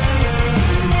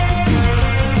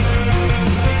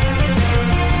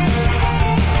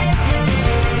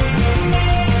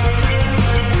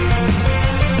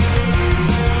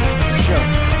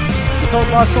 Told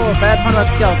lost soul a bad pun about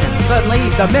skeletons. Suddenly,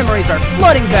 the memories are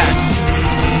flooding back.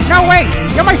 No, wait!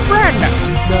 You're my friend!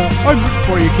 Nah, I'm rooting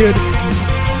for you, kid.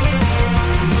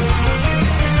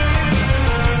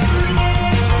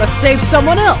 Let's save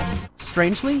someone else!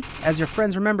 Strangely, as your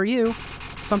friends remember you,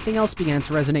 something else began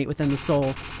to resonate within the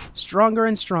soul, stronger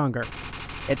and stronger.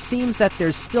 It seems that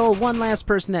there's still one last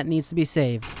person that needs to be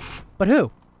saved. But who?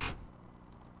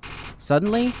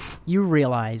 Suddenly, you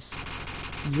realize.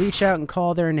 You reach out and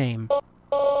call their name.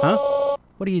 Huh?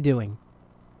 What are you doing?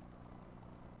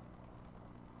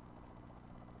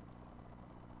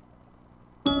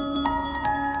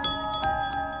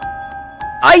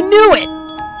 I knew it!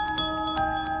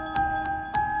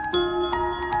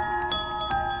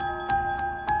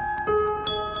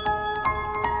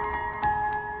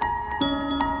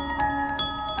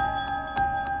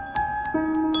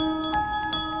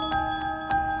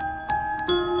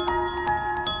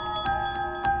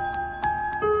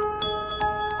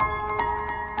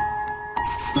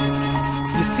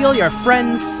 Feel your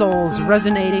friends' souls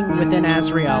resonating within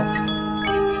Azrael.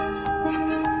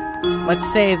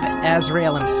 Let's save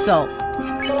Azrael himself.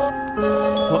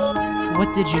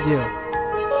 What did you do?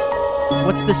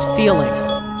 What's this feeling?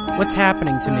 What's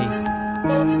happening to me?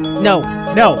 No,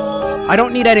 no! I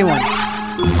don't need anyone!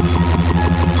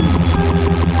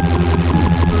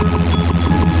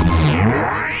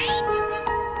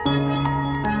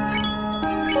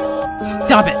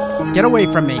 Stop it! Get away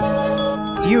from me!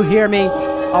 Do you hear me?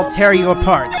 I'll tear you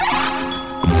apart.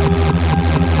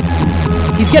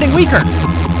 He's getting weaker!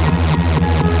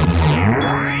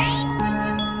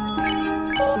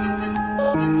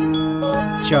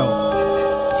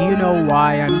 Joe, do you know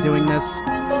why I'm doing this?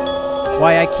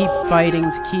 Why I keep fighting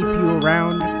to keep you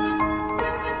around?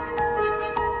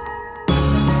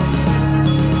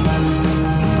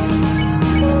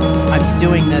 I'm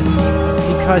doing this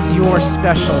because you're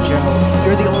special, Joe.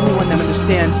 You're the only one that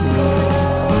understands me.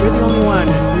 You're the only one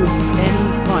who's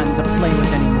any fun to play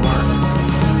with anymore.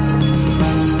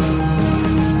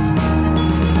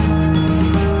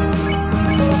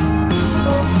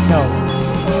 No,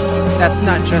 that's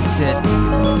not just it.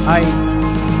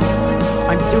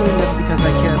 I'm doing this because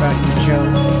I care about you, Joe.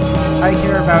 I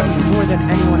care about you more than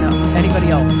anybody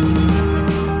else.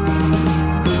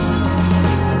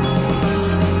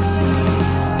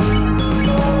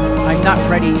 I'm not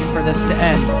ready for this to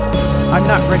end. I'm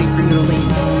not ready for you to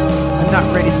leave. I'm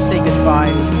not ready to say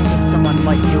goodbye to someone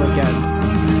like you again.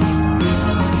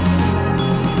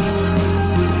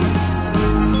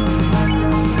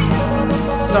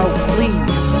 So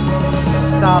please,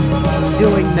 stop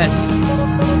doing this,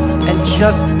 and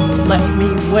just let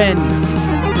me win.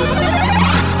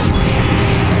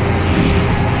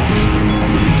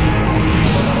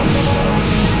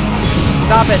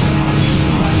 Stop it.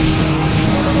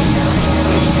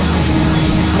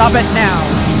 Stop it now.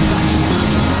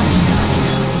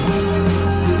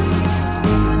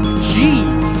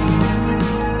 Jeez.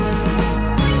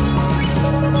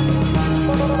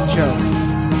 Joe.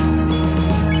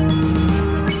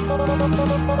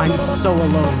 I'm so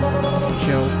alone,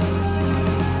 Joe.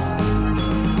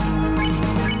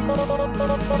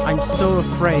 I'm so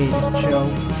afraid, Joe.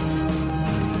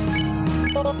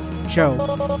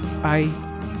 Joe,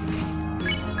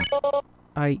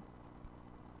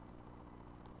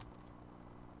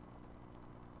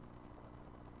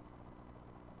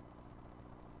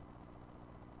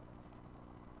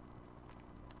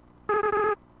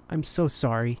 I'm so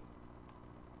sorry.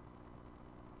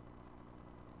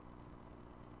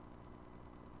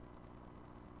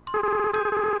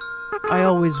 I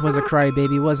always was a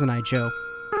crybaby, wasn't I, Joe?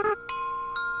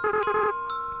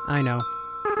 I know.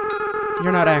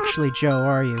 You're not actually Joe,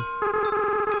 are you?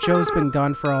 Joe's been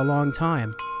gone for a long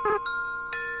time.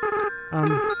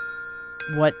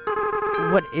 What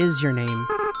is your name?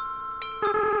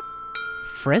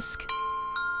 Frisk?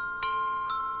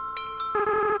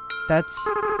 That's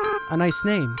a nice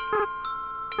name.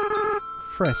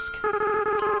 Frisk.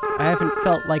 I haven't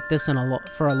felt like this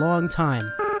for a long time.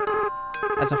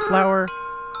 As a flower,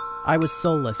 I was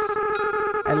soulless.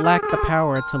 I lacked the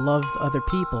power to love other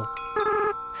people.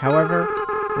 However,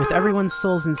 with everyone's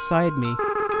souls inside me,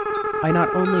 I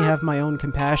not only have my own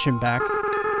compassion back,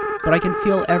 but I can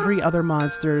feel every other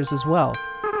monster's as well.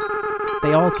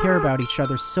 They all care about each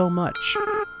other so much,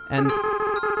 and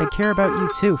they care about you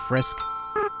too, Frisk.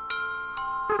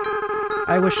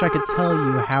 I wish I could tell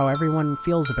you how everyone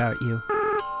feels about you.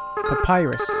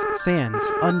 Papyrus, Sans,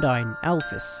 Undine,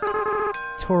 Alphys,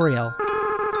 Toriel.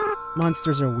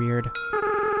 Monsters are weird.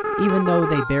 Even though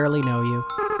they barely know you,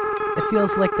 it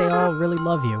feels like they all really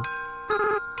love you.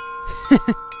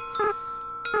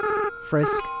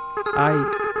 Frisk,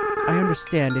 I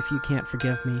understand if you can't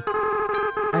forgive me.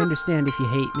 I understand if you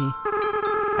hate me.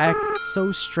 I acted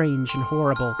so strange and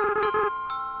horrible.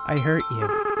 I hurt you.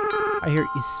 I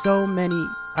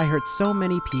hurt so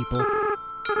many people.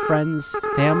 Friends,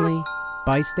 family,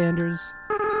 bystanders.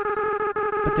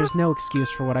 But there's no excuse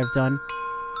for what I've done.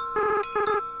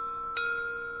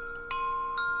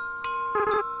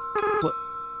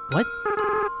 What?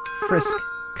 Frisk,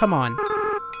 come on.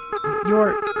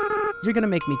 You're gonna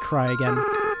make me cry again.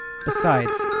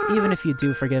 Besides, even if you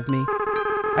do forgive me,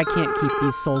 I can't keep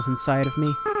these souls inside of me.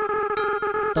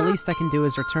 The least I can do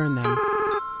is return them.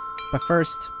 But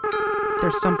first,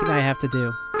 there's something I have to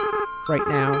do. Right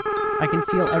now, I can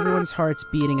feel everyone's hearts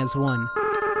beating as one.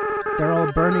 They're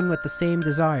all burning with the same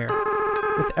desire.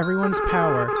 With everyone's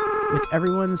power, with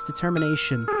everyone's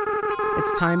determination,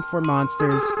 it's time for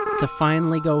monsters to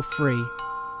finally go free.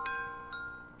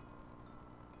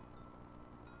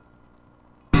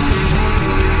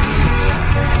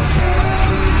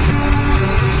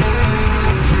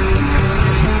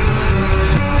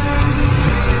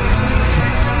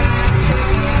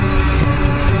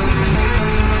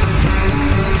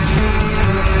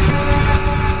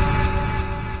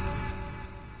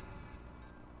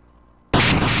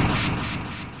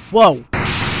 Whoa!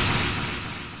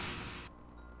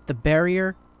 The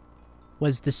barrier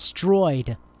was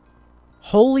destroyed.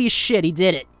 Holy shit, he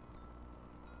did it.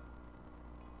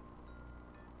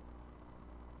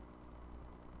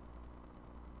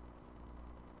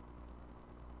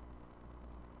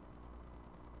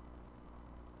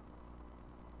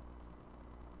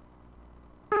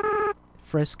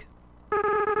 Frisk,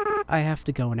 I have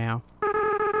to go now.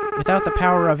 Without the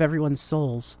power of everyone's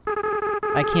souls,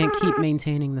 I can't keep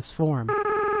maintaining this form.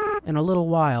 In a little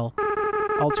while,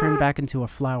 I'll turn back into a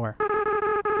flower.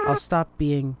 I'll stop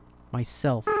being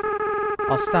myself.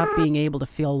 I'll stop being able to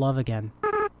feel love again.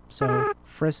 So,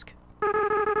 Frisk,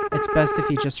 it's best if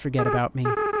you just forget about me.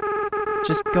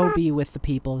 Just go be with the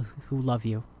people who love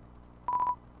you.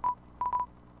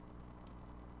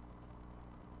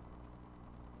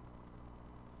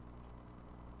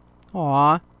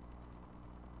 Aww.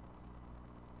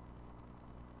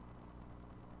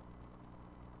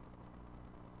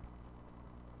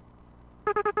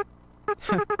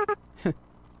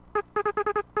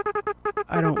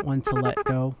 I don't want to let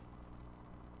go.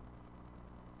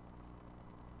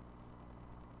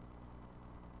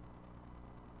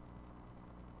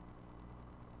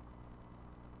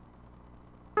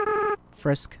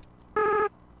 Frisk,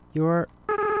 you're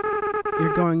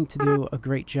going to do a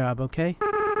great job, okay?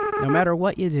 No matter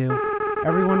what you do,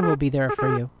 everyone will be there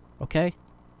for you, okay?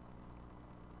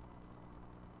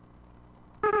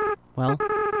 Well,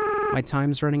 my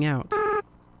time's running out.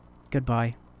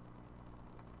 Goodbye.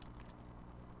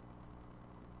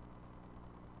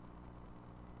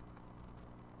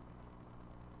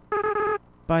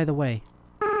 By the way,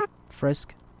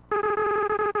 Frisk,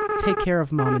 take care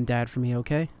of Mom and Dad for me,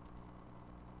 okay?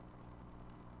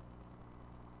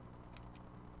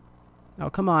 Oh,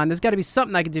 come on. There's got to be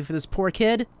something I can do for this poor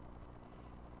kid.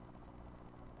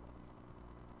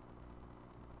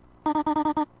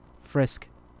 Frisk,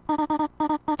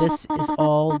 This is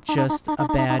all just a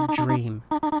bad dream.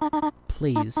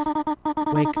 Please,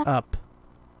 wake up.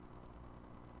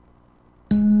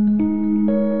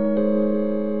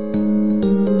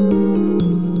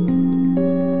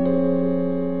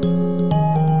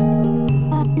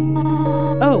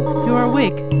 Oh, you are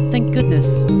awake. Thank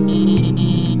goodness.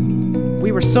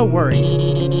 We were so worried.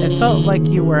 It felt like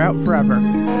you were out forever.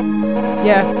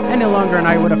 Yeah, any longer and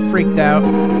I would have freaked out.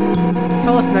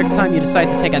 Tell us next time you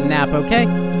decide to take a nap, okay?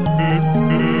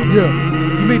 Yeah,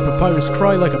 you made Papyrus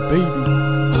cry like a baby.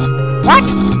 What?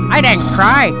 I didn't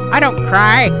cry. I don't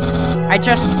cry. I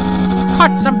just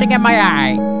caught something in my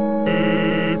eye.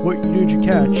 What did you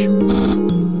catch?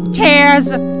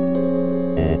 Tears.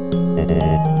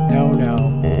 No.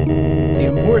 The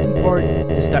important part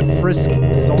is that Frisk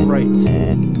is alright.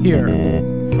 Here,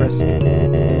 Frisk.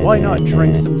 Why not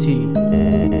drink some tea?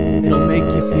 It'll make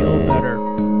you feel better.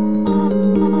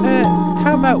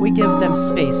 How about we give them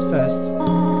space first?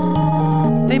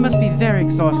 They must be very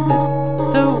exhausted.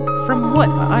 Though, from what,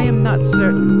 I am not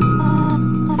certain.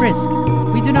 Frisk,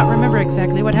 we do not remember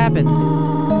exactly what happened.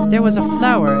 There was a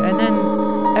flower, and then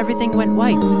everything went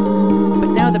white.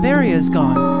 But now the barrier is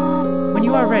gone. When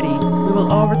you are ready, we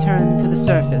will all return to the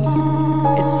surface.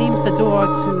 It seems the door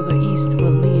to the east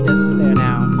will lead us there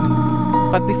now.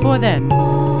 But before then,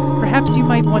 perhaps you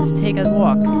might want to take a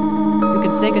walk. You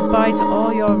can say goodbye to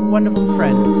all your wonderful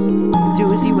friends.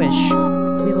 Do as you wish.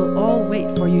 We will all wait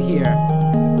for you here.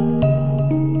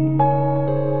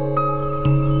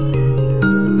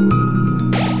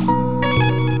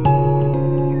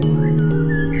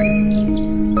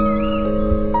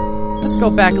 Let's go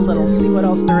back a little, see what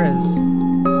else there is.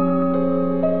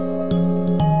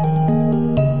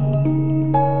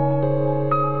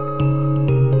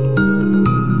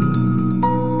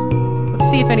 Let's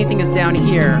see if anything is down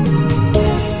here.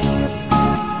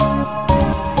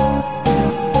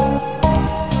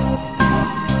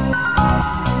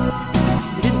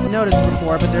 We didn't notice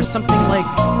before, but there's something like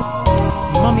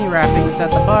mummy wrappings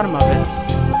at the bottom of it.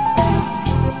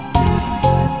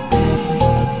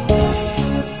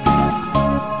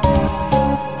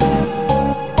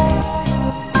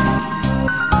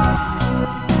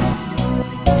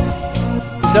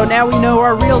 So now we know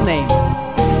our real name.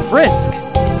 Frisk!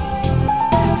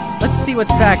 Let's see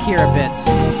what's back here a bit.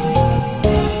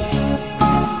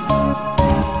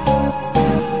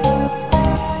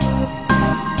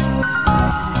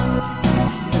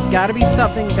 There's gotta be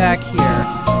something back here.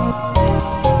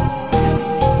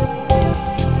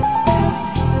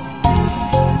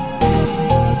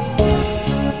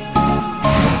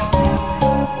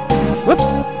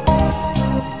 Whoops!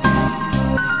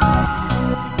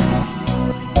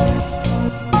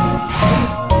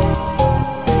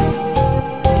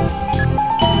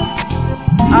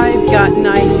 I've got an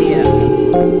idea.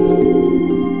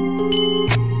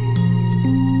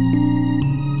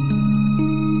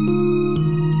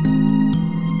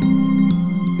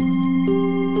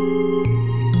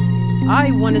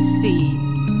 I want to see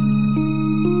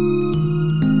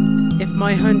if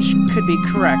my hunch could be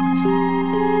correct.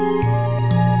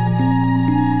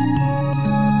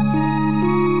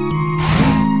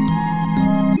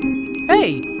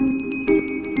 Hey!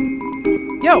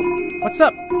 Yo, what's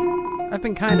up? I've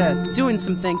been kinda doing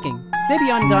some thinking. Maybe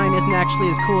Undyne isn't actually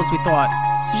as cool as we thought.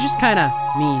 She's just kinda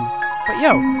mean. But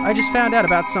yo, I just found out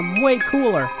about some way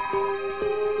cooler.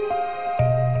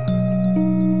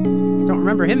 Don't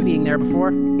remember him being there before.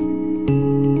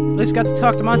 At least we got to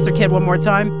talk to Monster Kid one more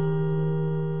time.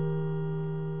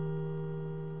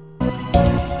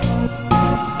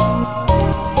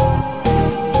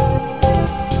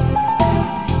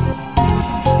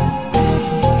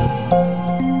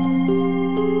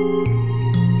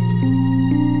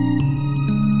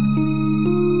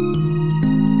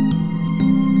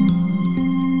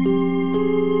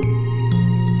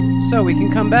 So we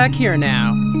can come back here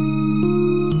now.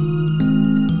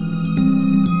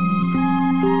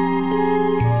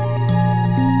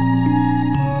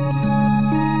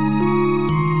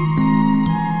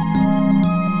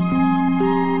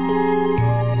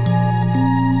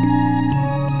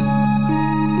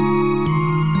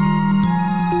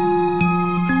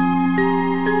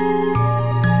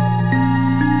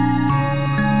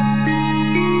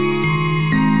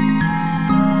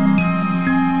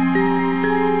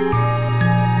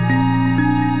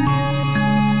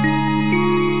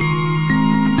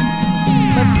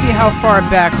 Let's see how far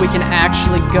back we can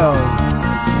actually go.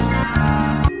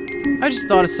 I just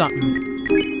thought of something.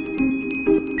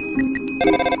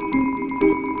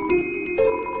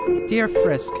 Dear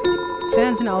Frisk,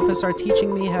 Sans and Alphys are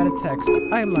teaching me how to text.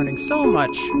 I am learning so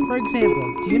much. For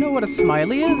example, do you know what a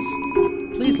smiley is?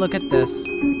 Please Please look at this.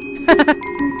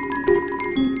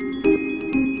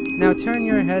 Now turn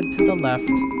your head to the left.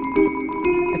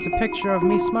 It's a picture of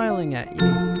me smiling at you.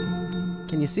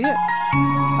 Can you see it?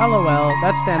 LOL,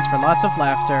 that stands for lots of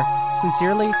laughter.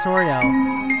 Sincerely,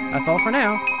 Toriel. That's all for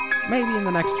now. Maybe in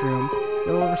the next room,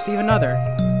 you will receive another.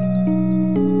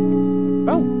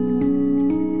 Oh.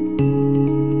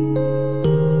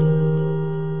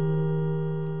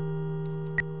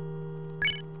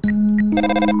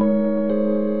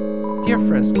 Dear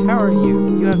Frisk, how are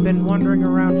you? You have been wandering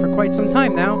around for quite some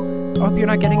time now. I hope you're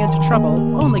not getting into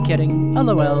trouble. Only kidding.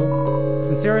 LOL.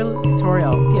 Sincerely,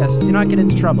 Toriel. Yes, do not get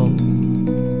into trouble.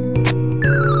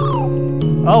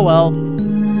 Oh well.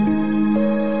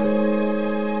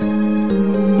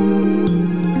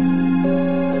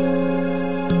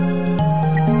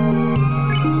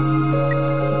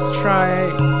 Let's try...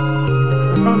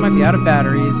 Our phone might be out of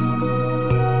batteries.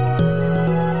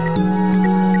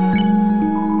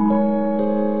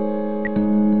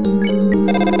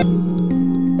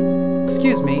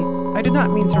 Excuse me, I did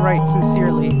not mean to write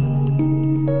sincerely.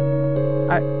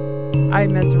 I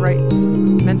meant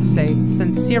to say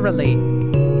sincerely.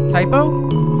 Typo?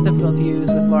 It's difficult to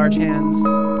use with large hands.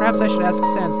 Perhaps I should ask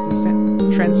Sans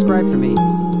to transcribe for me.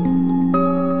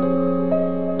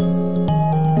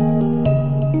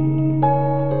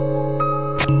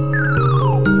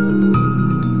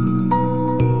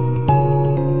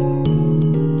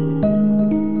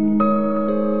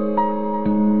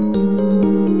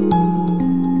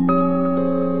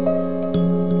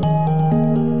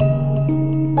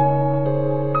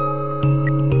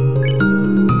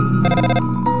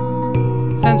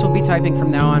 Sans will be typing from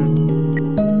now on.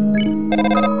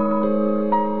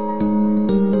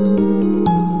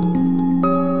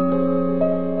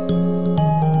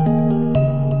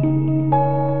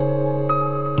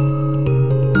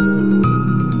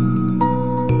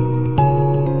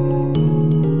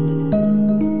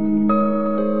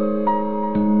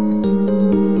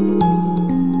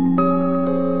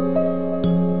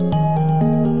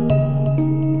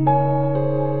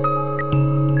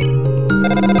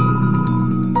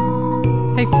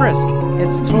 Hey Frisk,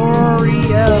 it's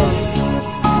Toriel.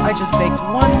 I just baked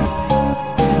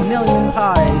 1,000,000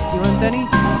 pies. Do you want any?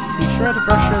 Be sure to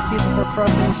brush your teeth before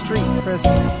crossing the street, Frisk.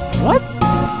 What?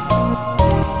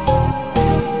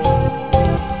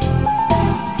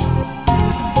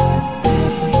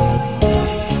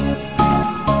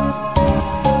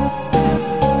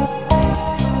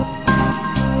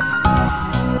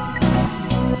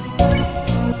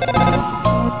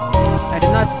 I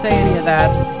did not say any of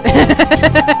that.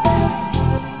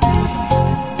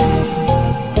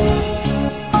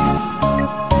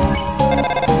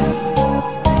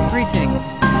 Greetings,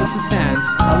 this is Sans.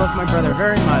 I love my brother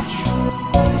very much.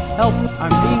 Help,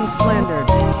 I'm being slandered.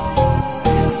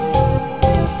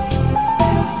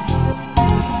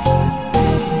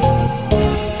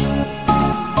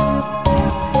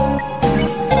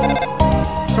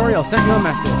 Toriel sent you a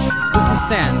message. This is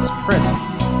Sans, Frisk.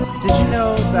 Did you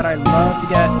know that I love to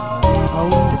get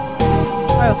owned?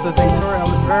 I also think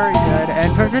Toriel is very good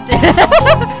and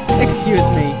excuse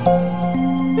me.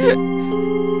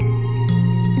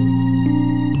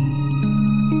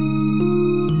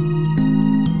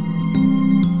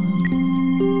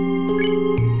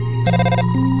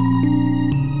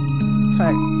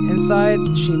 Inside,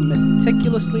 she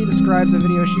meticulously describes a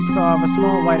video she saw of a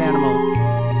small white animal.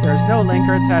 There is no link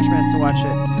or attachment to watch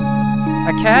it.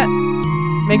 A cat?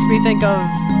 Makes me think of...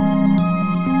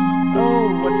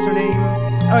 Oh, what's her name?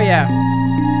 Oh, yeah.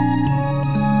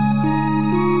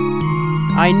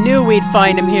 I knew we'd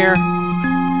find him here.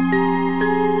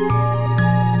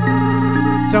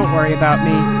 Don't worry about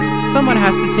me. Someone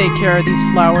has to take care of these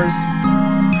flowers.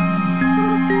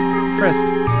 Frisk,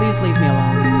 please leave me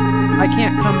alone. I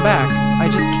can't come back. I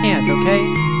just can't, okay?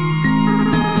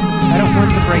 I don't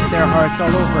want to break their hearts all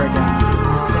over again.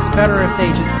 It's better if they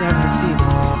just never see me.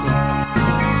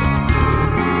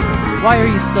 Why are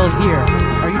you still here?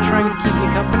 Are you trying to keep me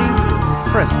company?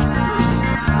 Frisk.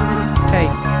 Hey,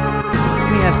 let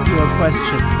me ask you a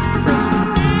question, Frisk.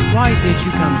 Why did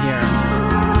you come here?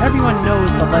 Everyone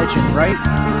knows the legend, right?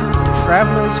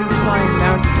 Travelers who climb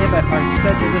Mount Ibet are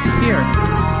said to disappear.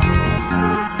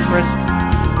 Frisk,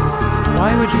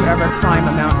 why would you ever climb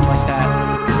a mountain like that?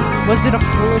 Was it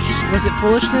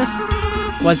foolishness?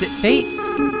 Was it fate?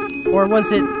 Or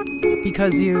was it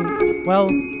because you, well,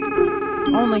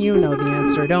 only you know the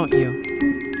answer, don't you?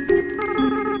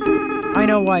 I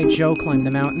know why Joe climbed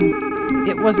the mountain.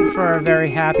 It wasn't for a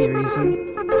very happy reason.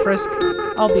 Frisk,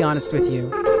 I'll be honest with you.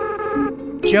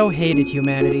 Joe hated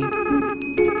humanity.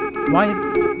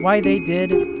 Why they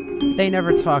did, they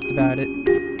never talked about it.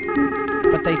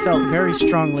 But they felt very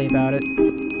strongly about it.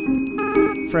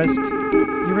 Frisk,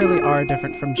 you really are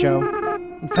different from Joe.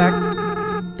 In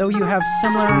fact, though you have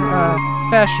similar,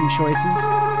 fashion choices,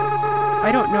 I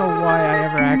don't know why I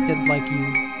ever acted like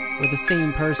you were the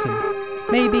same person.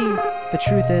 Maybe the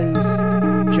truth is,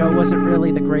 Joe wasn't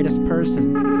really the greatest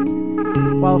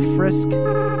person. While Frisk,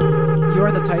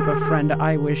 you're the type of friend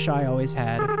I wish I always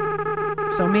had.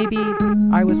 So maybe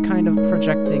I was kind of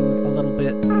projecting a little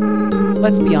bit.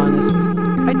 Let's be honest,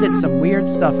 I did some weird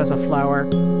stuff as a flower.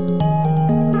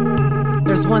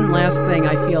 There's one last thing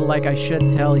I feel like I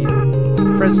should tell you.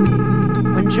 Frisk,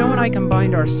 when Joe and I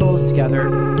combined our souls together,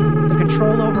 the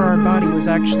control over our body was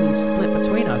actually split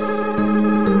between us.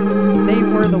 They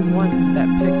were the one that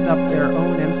picked up their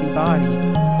own empty body.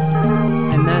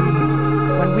 And then,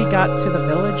 when we got to the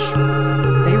village,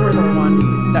 they were the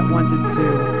one that wanted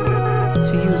to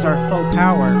use our full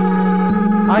power.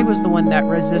 I was the one that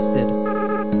resisted.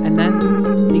 And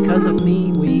then, because of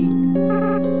me,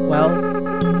 well,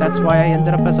 that's why I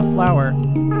ended up as a flower.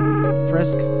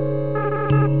 Frisk,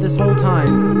 this whole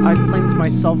time, I've blamed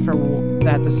myself for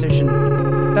that decision.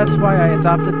 That's why I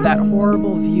adopted that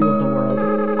horrible view of the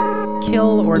world.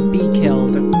 Kill or be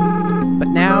killed. But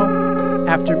now,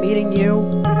 after meeting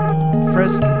you,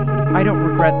 Frisk, I don't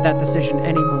regret that decision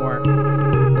anymore.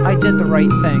 I did the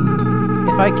right thing.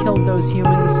 If I killed those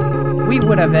humans, we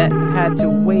would have had to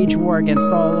wage war against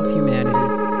all of humanity.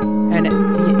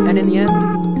 And in the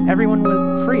end, everyone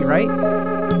was free, right?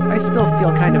 I still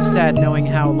feel kind of sad knowing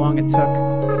how long it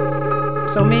took.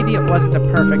 So maybe it wasn't a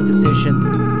perfect decision,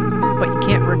 but you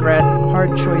can't regret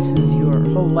hard choices your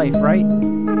whole life, right?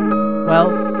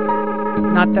 Well,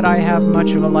 not that I have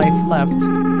much of a life left,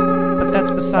 but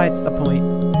that's besides the point.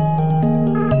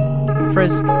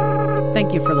 Frisk,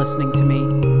 thank you for listening to me.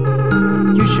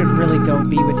 You should really go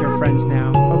be with your friends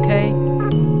now, okay?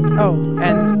 Oh,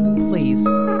 and please,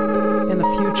 in the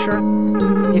future,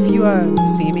 if you,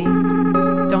 see me,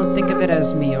 don't think of it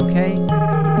as me, okay?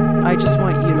 I just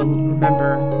want you to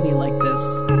remember me like this.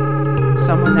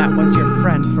 Someone that was your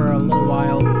friend for a little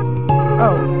while.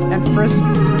 Oh, and Frisk,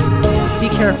 be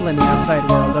careful in the outside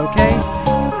world, okay?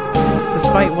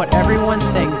 Despite what everyone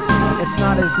thinks, it's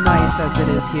not as nice as it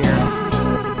is here.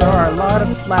 There are a lot of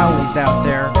flowies out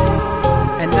there,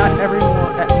 and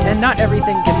not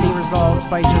everything can be resolved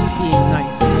by just being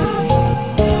nice.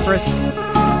 Frisk,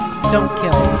 don't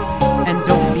kill, and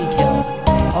don't be killed,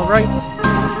 alright?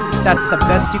 That's the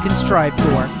best you can strive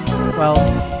for. Well,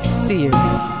 see you.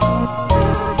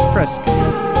 Frisk,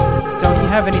 don't you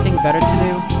have anything better to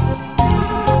do?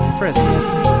 Frisk,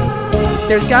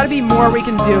 there's gotta be more we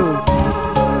can do.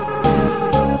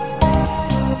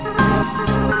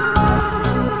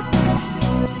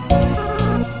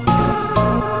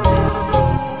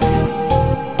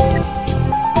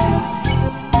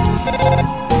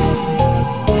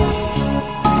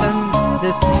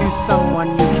 To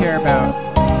someone you care about,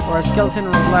 or a skeleton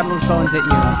will rattle his bones at you.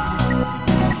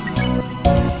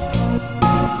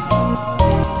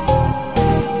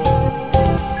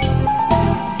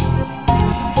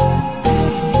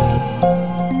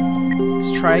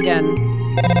 Let's try again.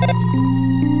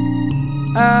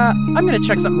 I'm gonna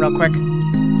check something real quick.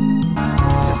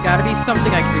 There's gotta be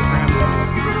something I can do for him.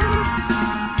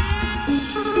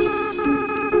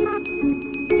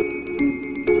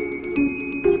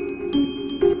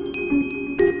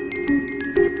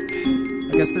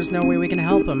 Guess there's no way we can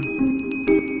help him.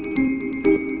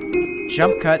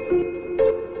 Jump cut.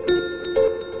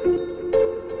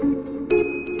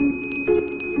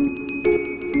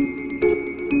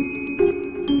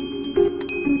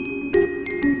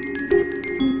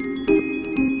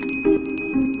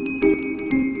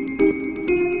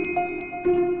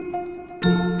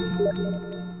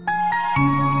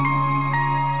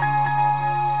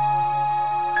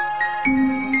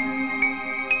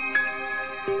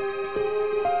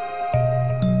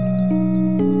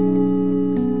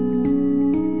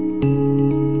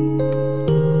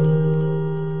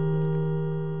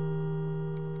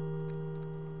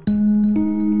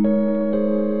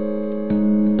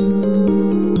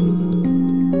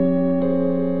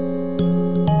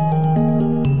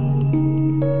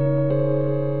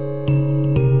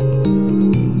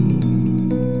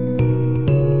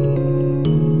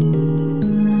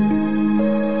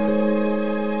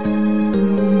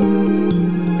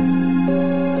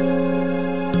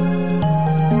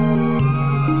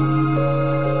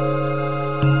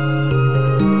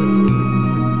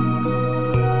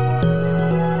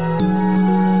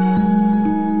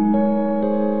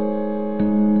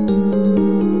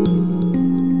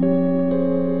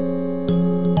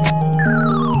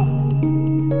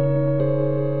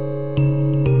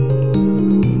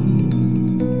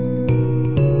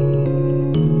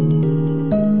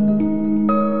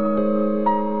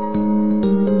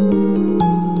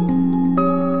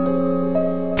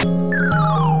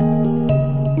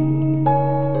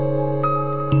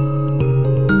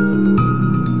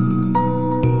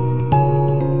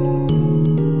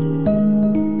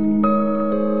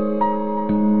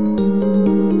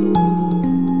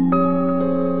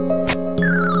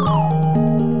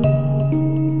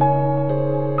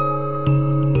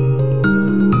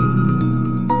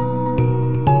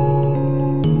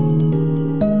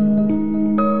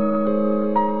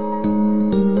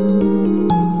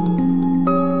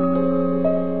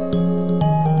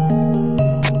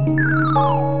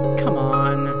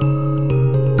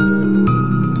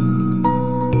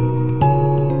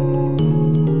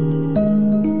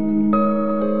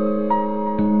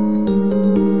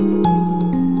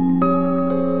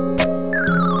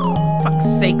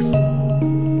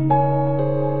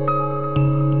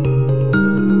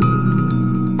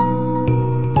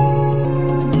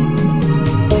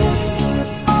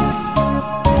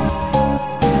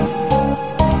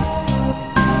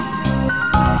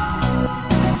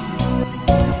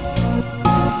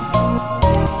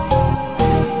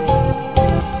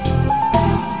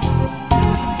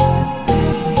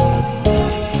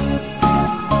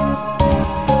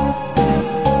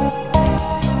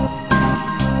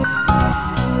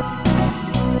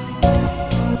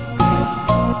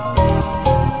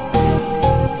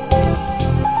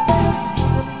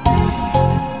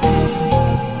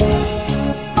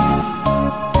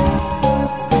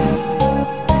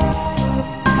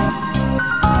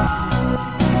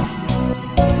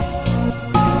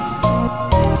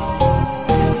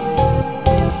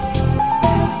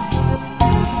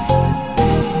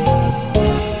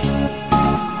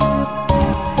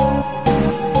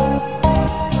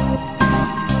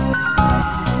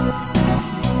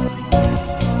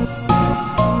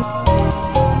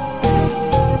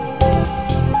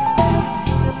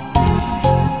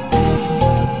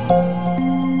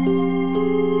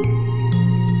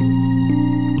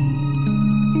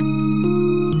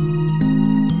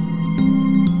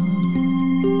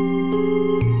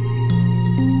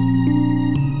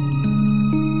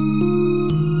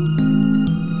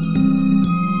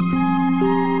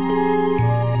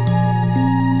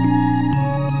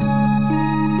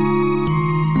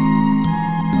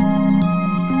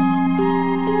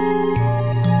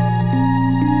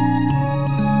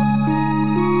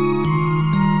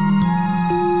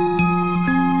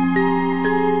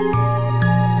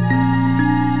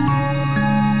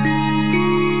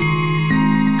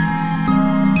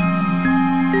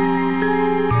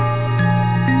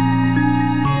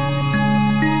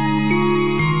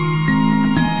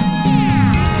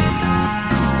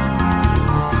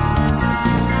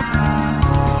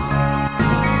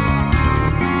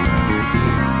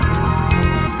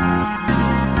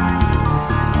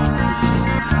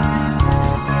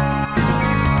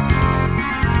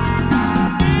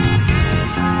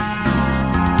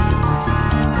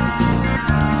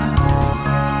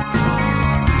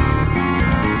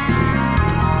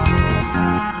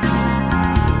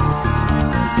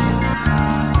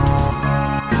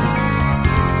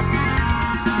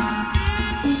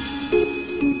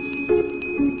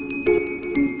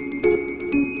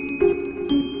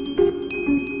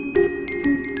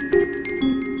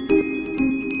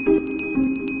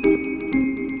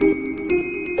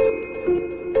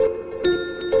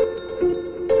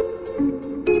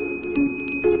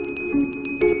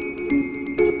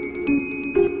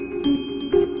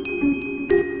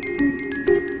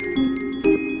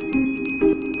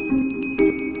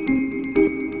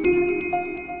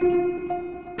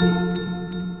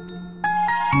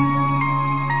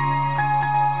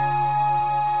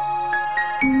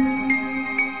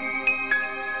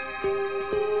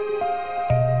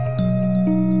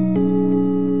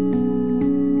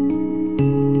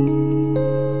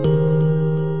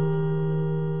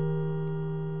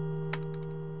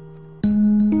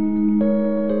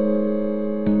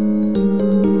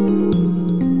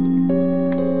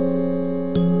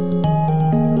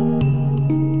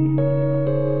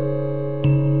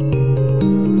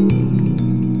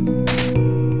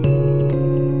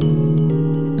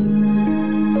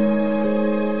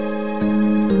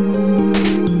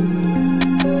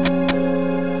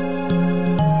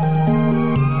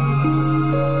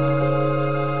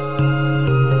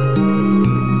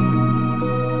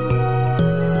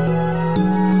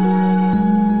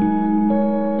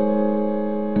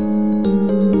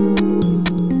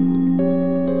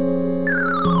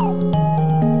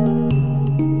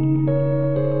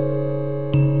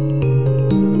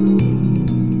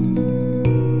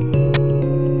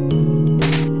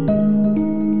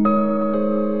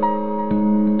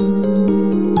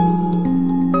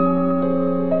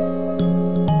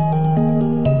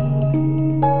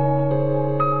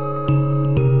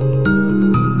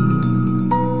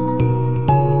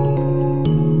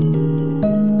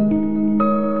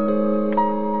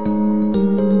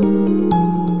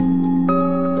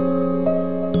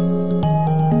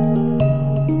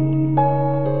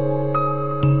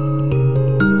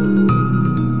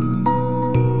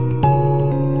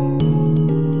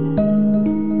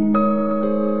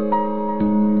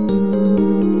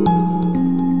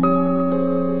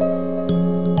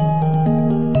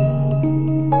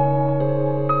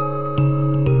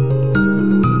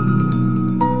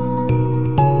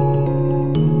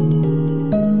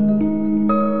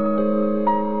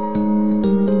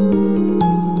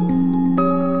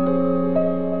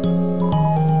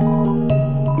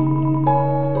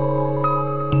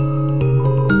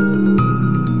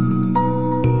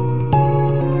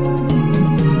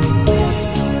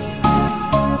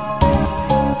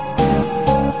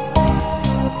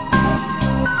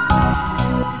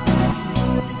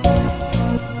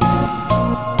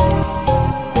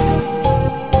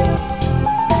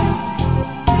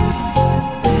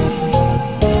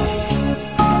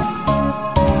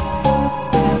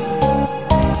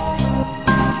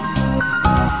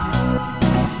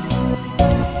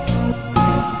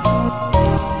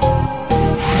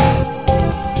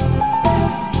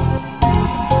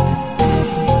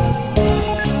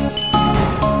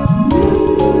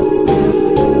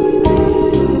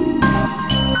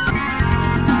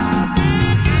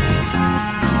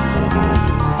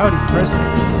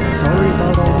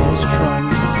 was trying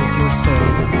to take your soul.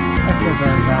 I feel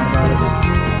very bad about it.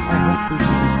 I hope we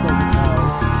can still be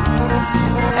pals.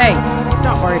 Hey,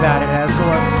 don't worry about it,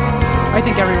 Asgore. I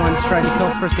think everyone's tried to kill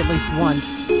Frisk at least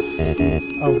once.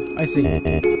 Oh, I see.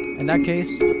 In that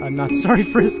case, I'm not sorry,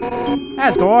 Frisk.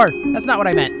 Asgore! That's not what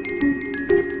I meant.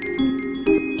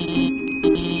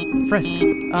 Psst, Frisk,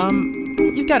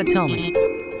 You've got to tell me.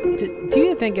 Do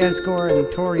you think Asgore and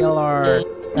Toriel are,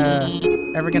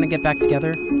 ever gonna get back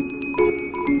together?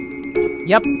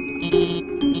 Yep.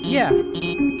 Yeah,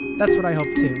 that's what I hope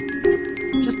too.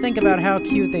 Just think about how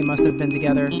cute they must have been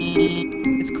together.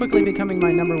 It's quickly becoming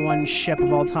my #1 ship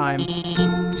of all time.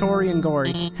 Tori and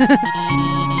Gory.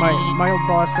 my old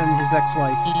boss and his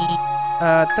ex-wife.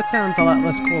 That sounds a lot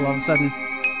less cool all of a sudden.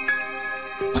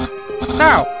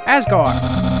 So, Asgore,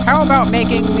 how about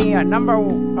making me a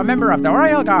member of the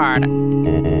Royal Guard?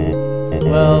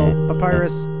 Well,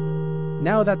 Papyrus,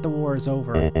 now that the war is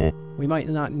over, we might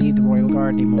not need the Royal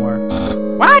Guard anymore.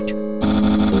 What?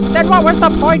 Then what was the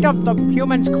point of the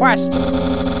humans' quest?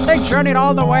 They journeyed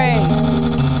all the way,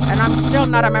 and I'm still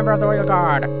not a member of the Royal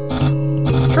Guard.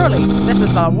 Truly, this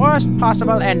is the worst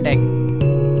possible ending.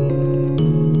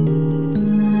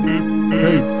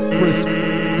 Hey, Frisk,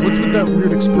 what's with that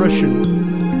weird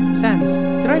expression? Sans,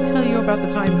 did I tell you about the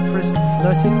time Frisk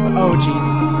flirted with— Oh,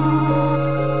 jeez.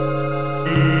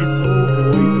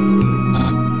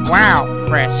 Wow,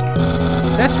 Frisk.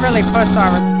 This really puts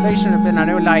our relationship in a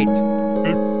new light.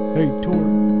 Hey, Tor,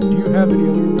 do you have any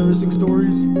other embarrassing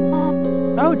stories?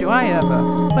 Oh, do I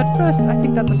ever? But first, I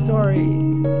think that the story—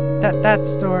 That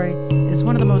story is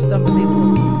one of the most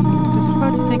unbelievable. It's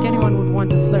hard to think anyone would want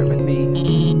to flirt with me.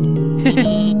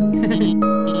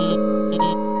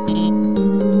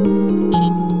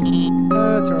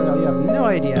 Toriel, you have no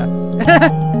idea.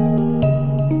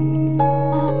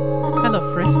 Hello,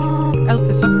 Frisk.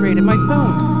 Elphys upgraded my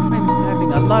phone. I'm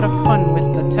having a lot of fun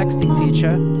with the texting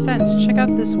feature. Sans, check out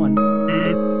this one.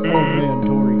 Oh man,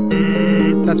 Tori.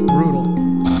 That's brutal.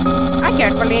 I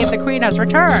can't believe the Queen has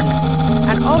returned.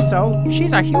 And also,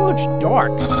 she's a huge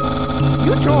dork.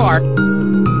 You two are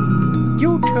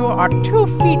 2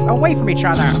 feet away from each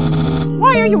other.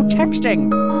 Why are you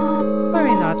texting?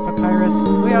 Worry not, Papyrus.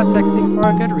 We are texting for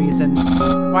a good reason.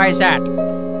 Why is that?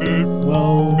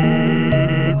 Well,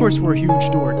 of course we're huge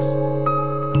dorks.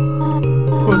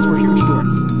 Of course we're huge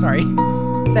dorks. Sorry.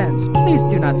 Sans, please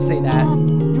do not say that.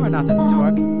 You are not a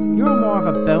dork. You are more of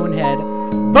a bonehead.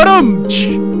 Ba-dum-tsh!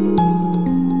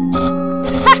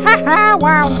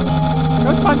 Wow.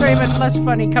 Those puns are even less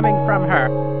funny coming from her.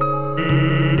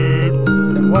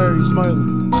 Then why are you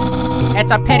smiling?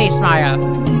 It's a pity smile.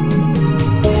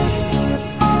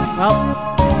 Well,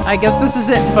 I guess this is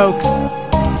it, folks.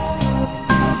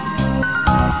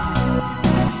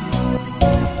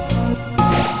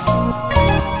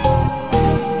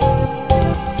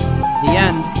 The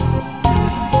end.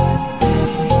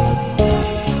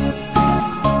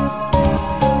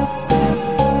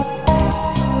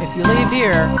 If you leave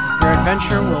here, your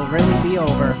adventure will really be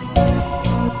over.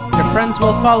 Your friends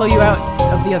will follow you out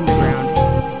of the underground.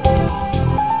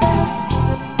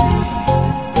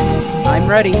 I'm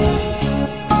ready.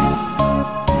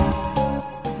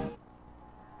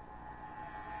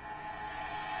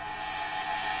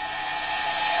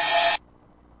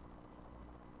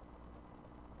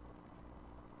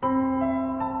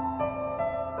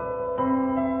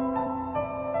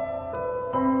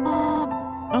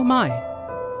 Oh my.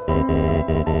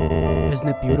 Isn't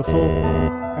it beautiful,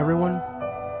 everyone?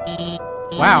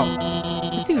 Wow.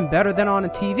 It's even better than on a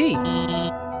TV.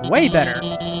 Way better.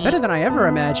 Better than I ever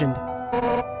imagined.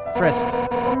 Frisk,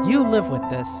 you live with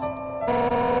this.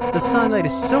 The sunlight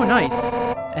is so nice,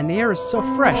 and the air is so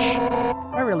fresh.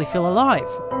 I really feel alive.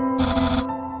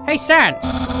 Hey, Sans.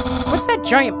 What's that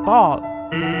giant ball?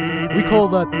 We call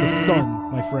that the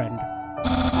sun, my friend.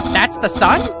 That's the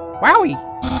sun? Wowie.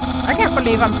 I can't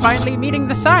believe I'm finally meeting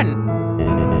the sun.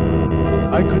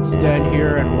 I could stand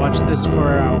here and watch this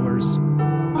for hours.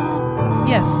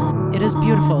 Yes, it is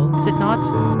beautiful, is it not?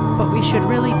 But we should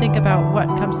really think about what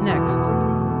comes next.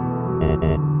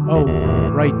 Oh,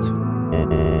 right.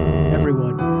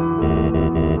 Everyone.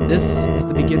 This is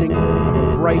the beginning of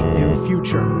a bright new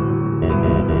future.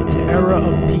 An era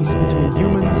of peace between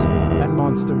humans and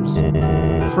monsters.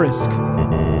 Frisk,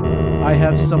 I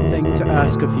have something to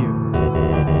ask of you.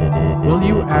 Will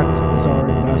you act as our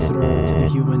ambassador to the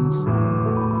humans?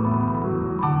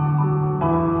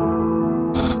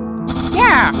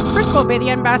 Yeah, Frisk will be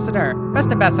the ambassador,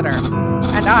 best ambassador.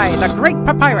 And I, the great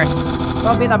Papyrus,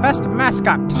 will be the best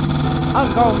mascot.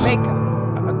 I'll go make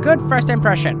a good first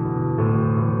impression.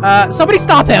 Somebody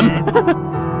stop him!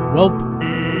 Welp,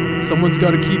 Someone's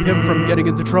got to keep him from getting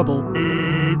into trouble.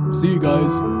 See you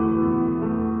guys.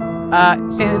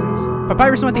 Since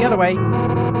Papyrus went the other way...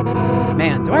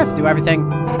 Man, do I have to do everything?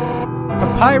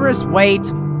 Papyrus, wait!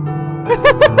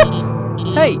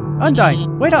 Hey,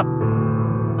 Undyne, wait up!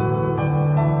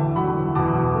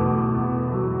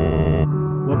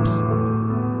 Whoops.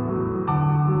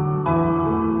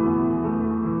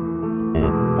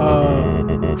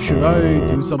 Should I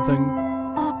do something?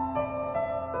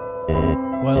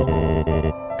 Well,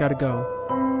 gotta go.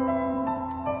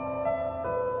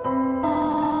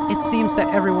 It seems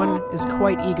that everyone is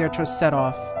quite eager to set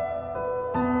off.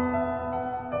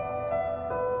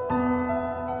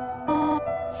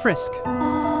 Frisk,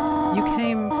 you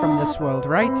came from this world,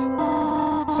 right?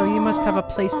 So you must have a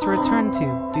place to return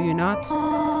to, do you not?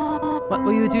 What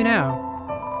will you do now?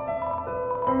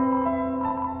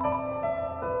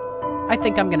 I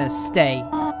think I'm gonna stay.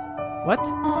 What?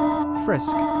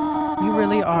 Frisk, you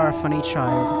really are a funny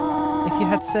child. If you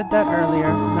had said that earlier,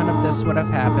 none of this would have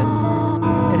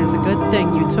happened. It is a good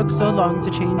thing you took so long to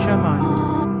change your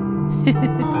mind.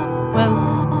 Well,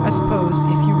 I suppose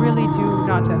if you really do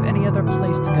not have any other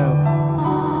place to go,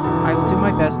 I will do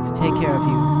my best to take care of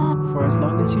you for as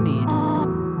long as you need.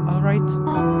 All right?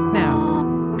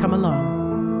 Now, come along.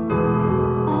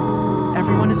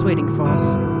 Everyone is waiting for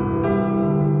us.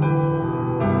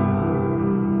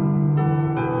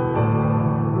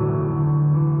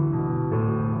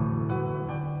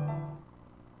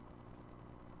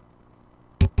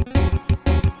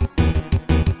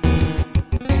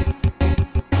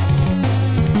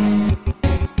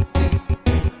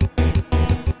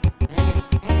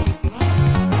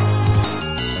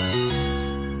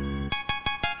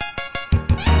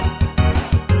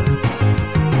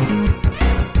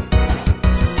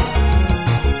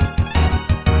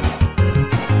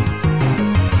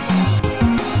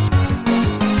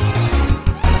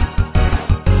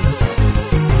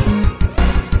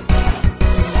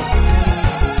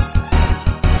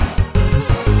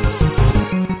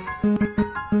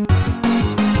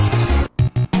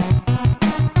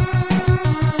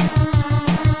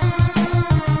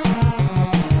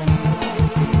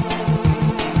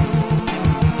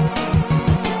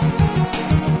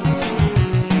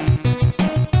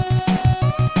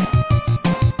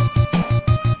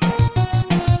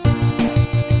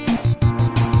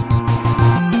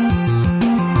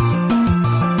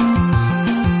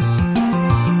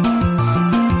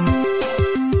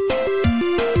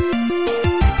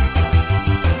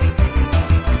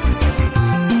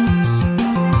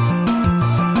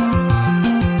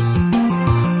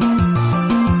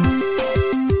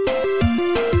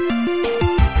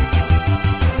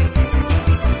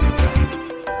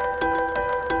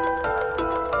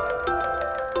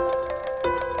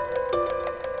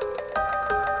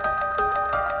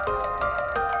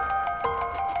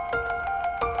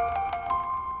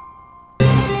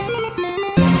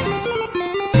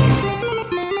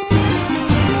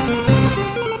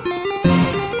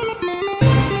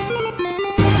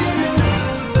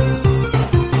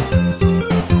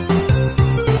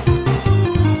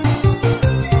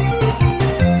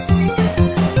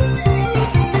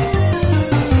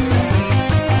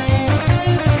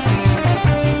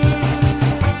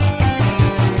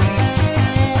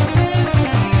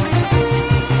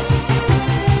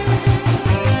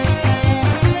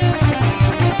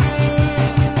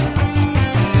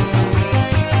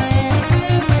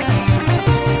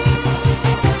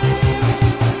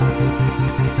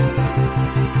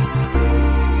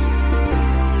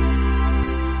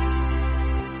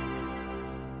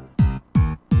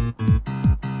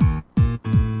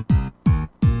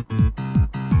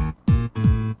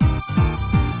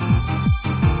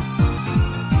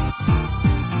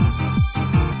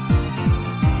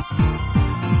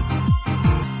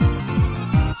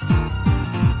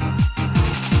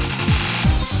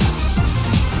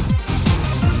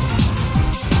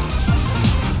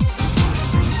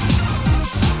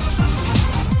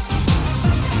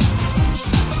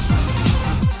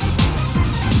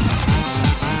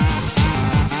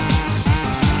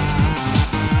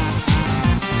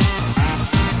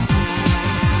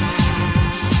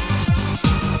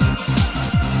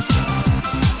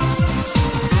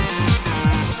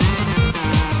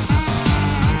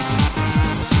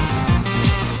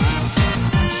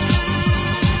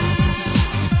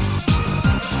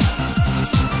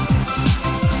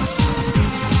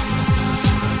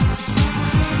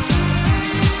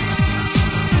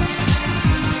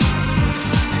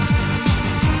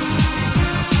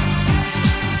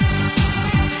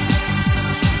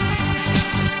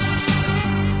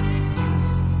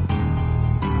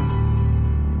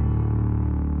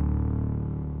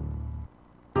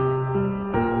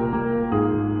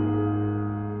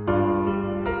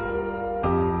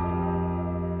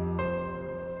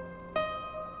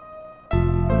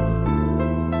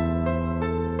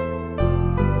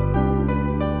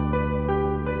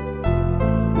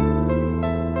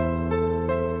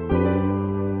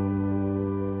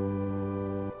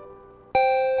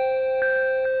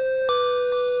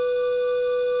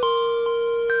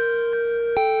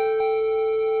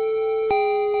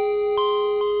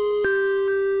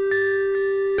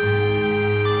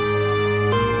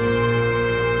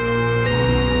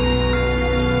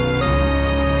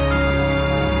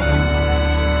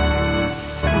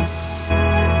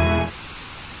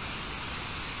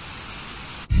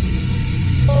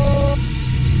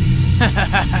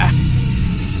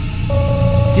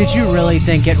 Did you really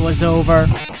think it was over?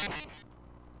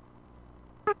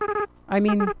 I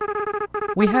mean,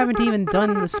 we haven't even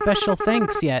done the special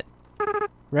thanks yet.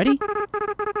 Ready?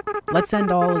 Let's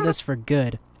end all of this for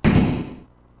good.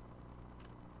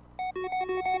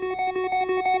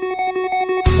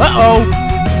 Uh-oh!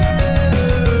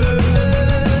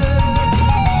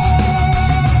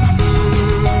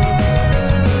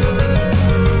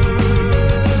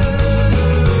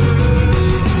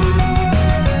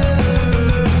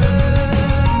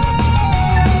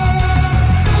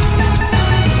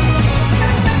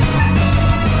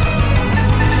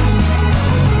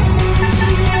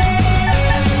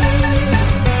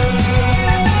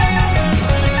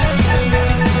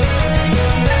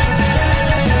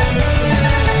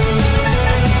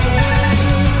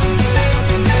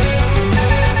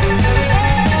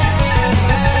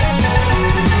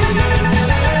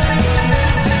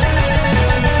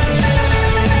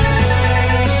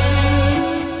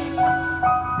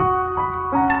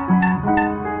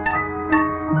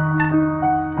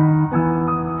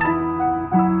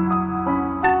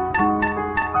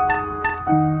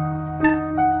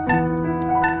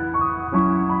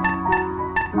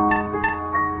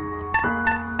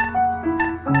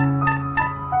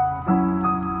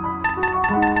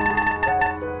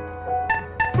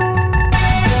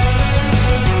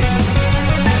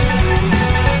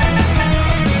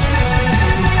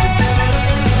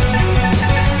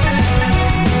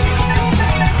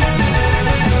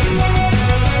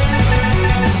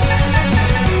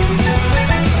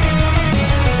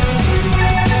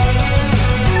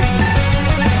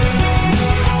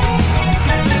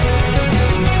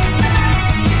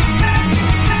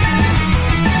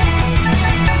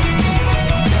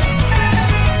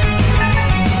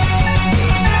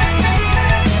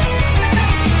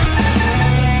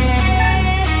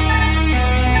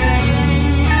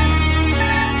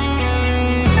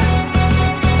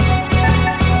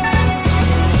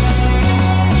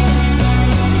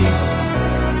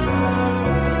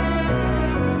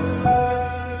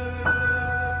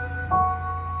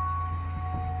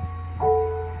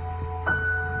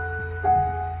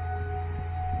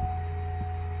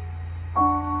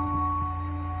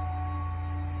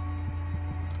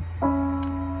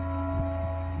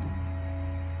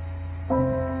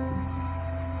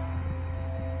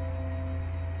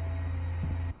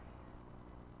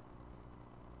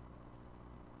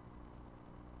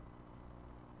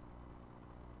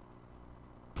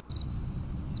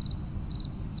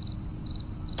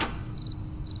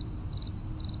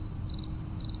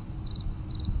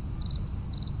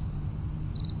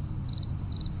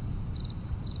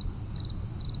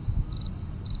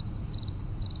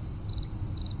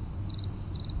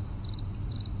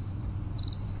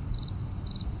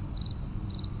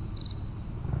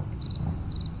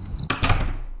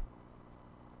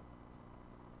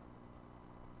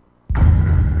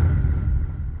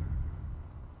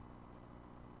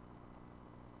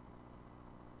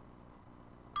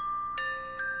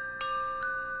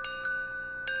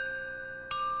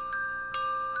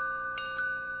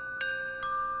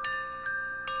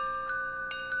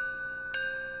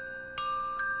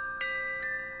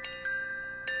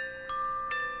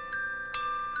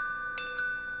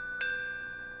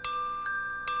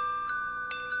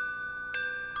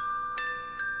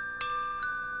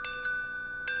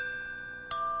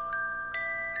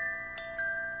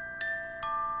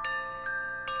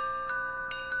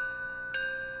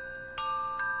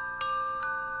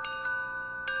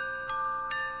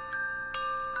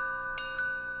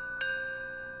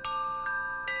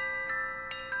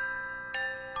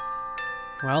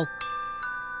 Well,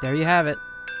 there you have it.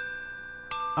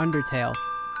 Undertale.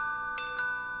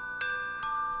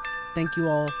 Thank you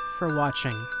all for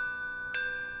watching.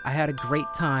 I had a great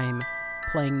time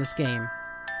playing this game.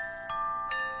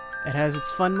 It has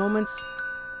its fun moments,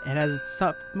 it has its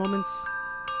tough moments,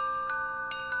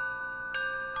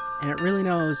 and it really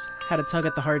knows how to tug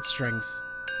at the heartstrings.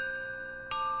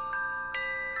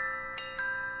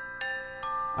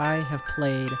 I have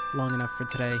played long enough for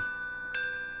today,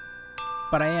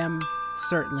 but I am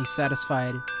certainly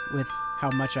satisfied with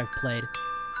how much I've played.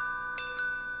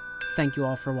 Thank you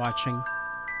all for watching.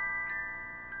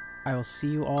 I will see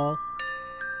you all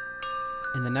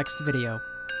in the next video.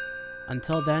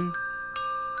 Until then,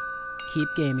 keep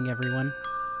gaming, everyone.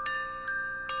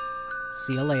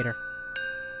 See you later.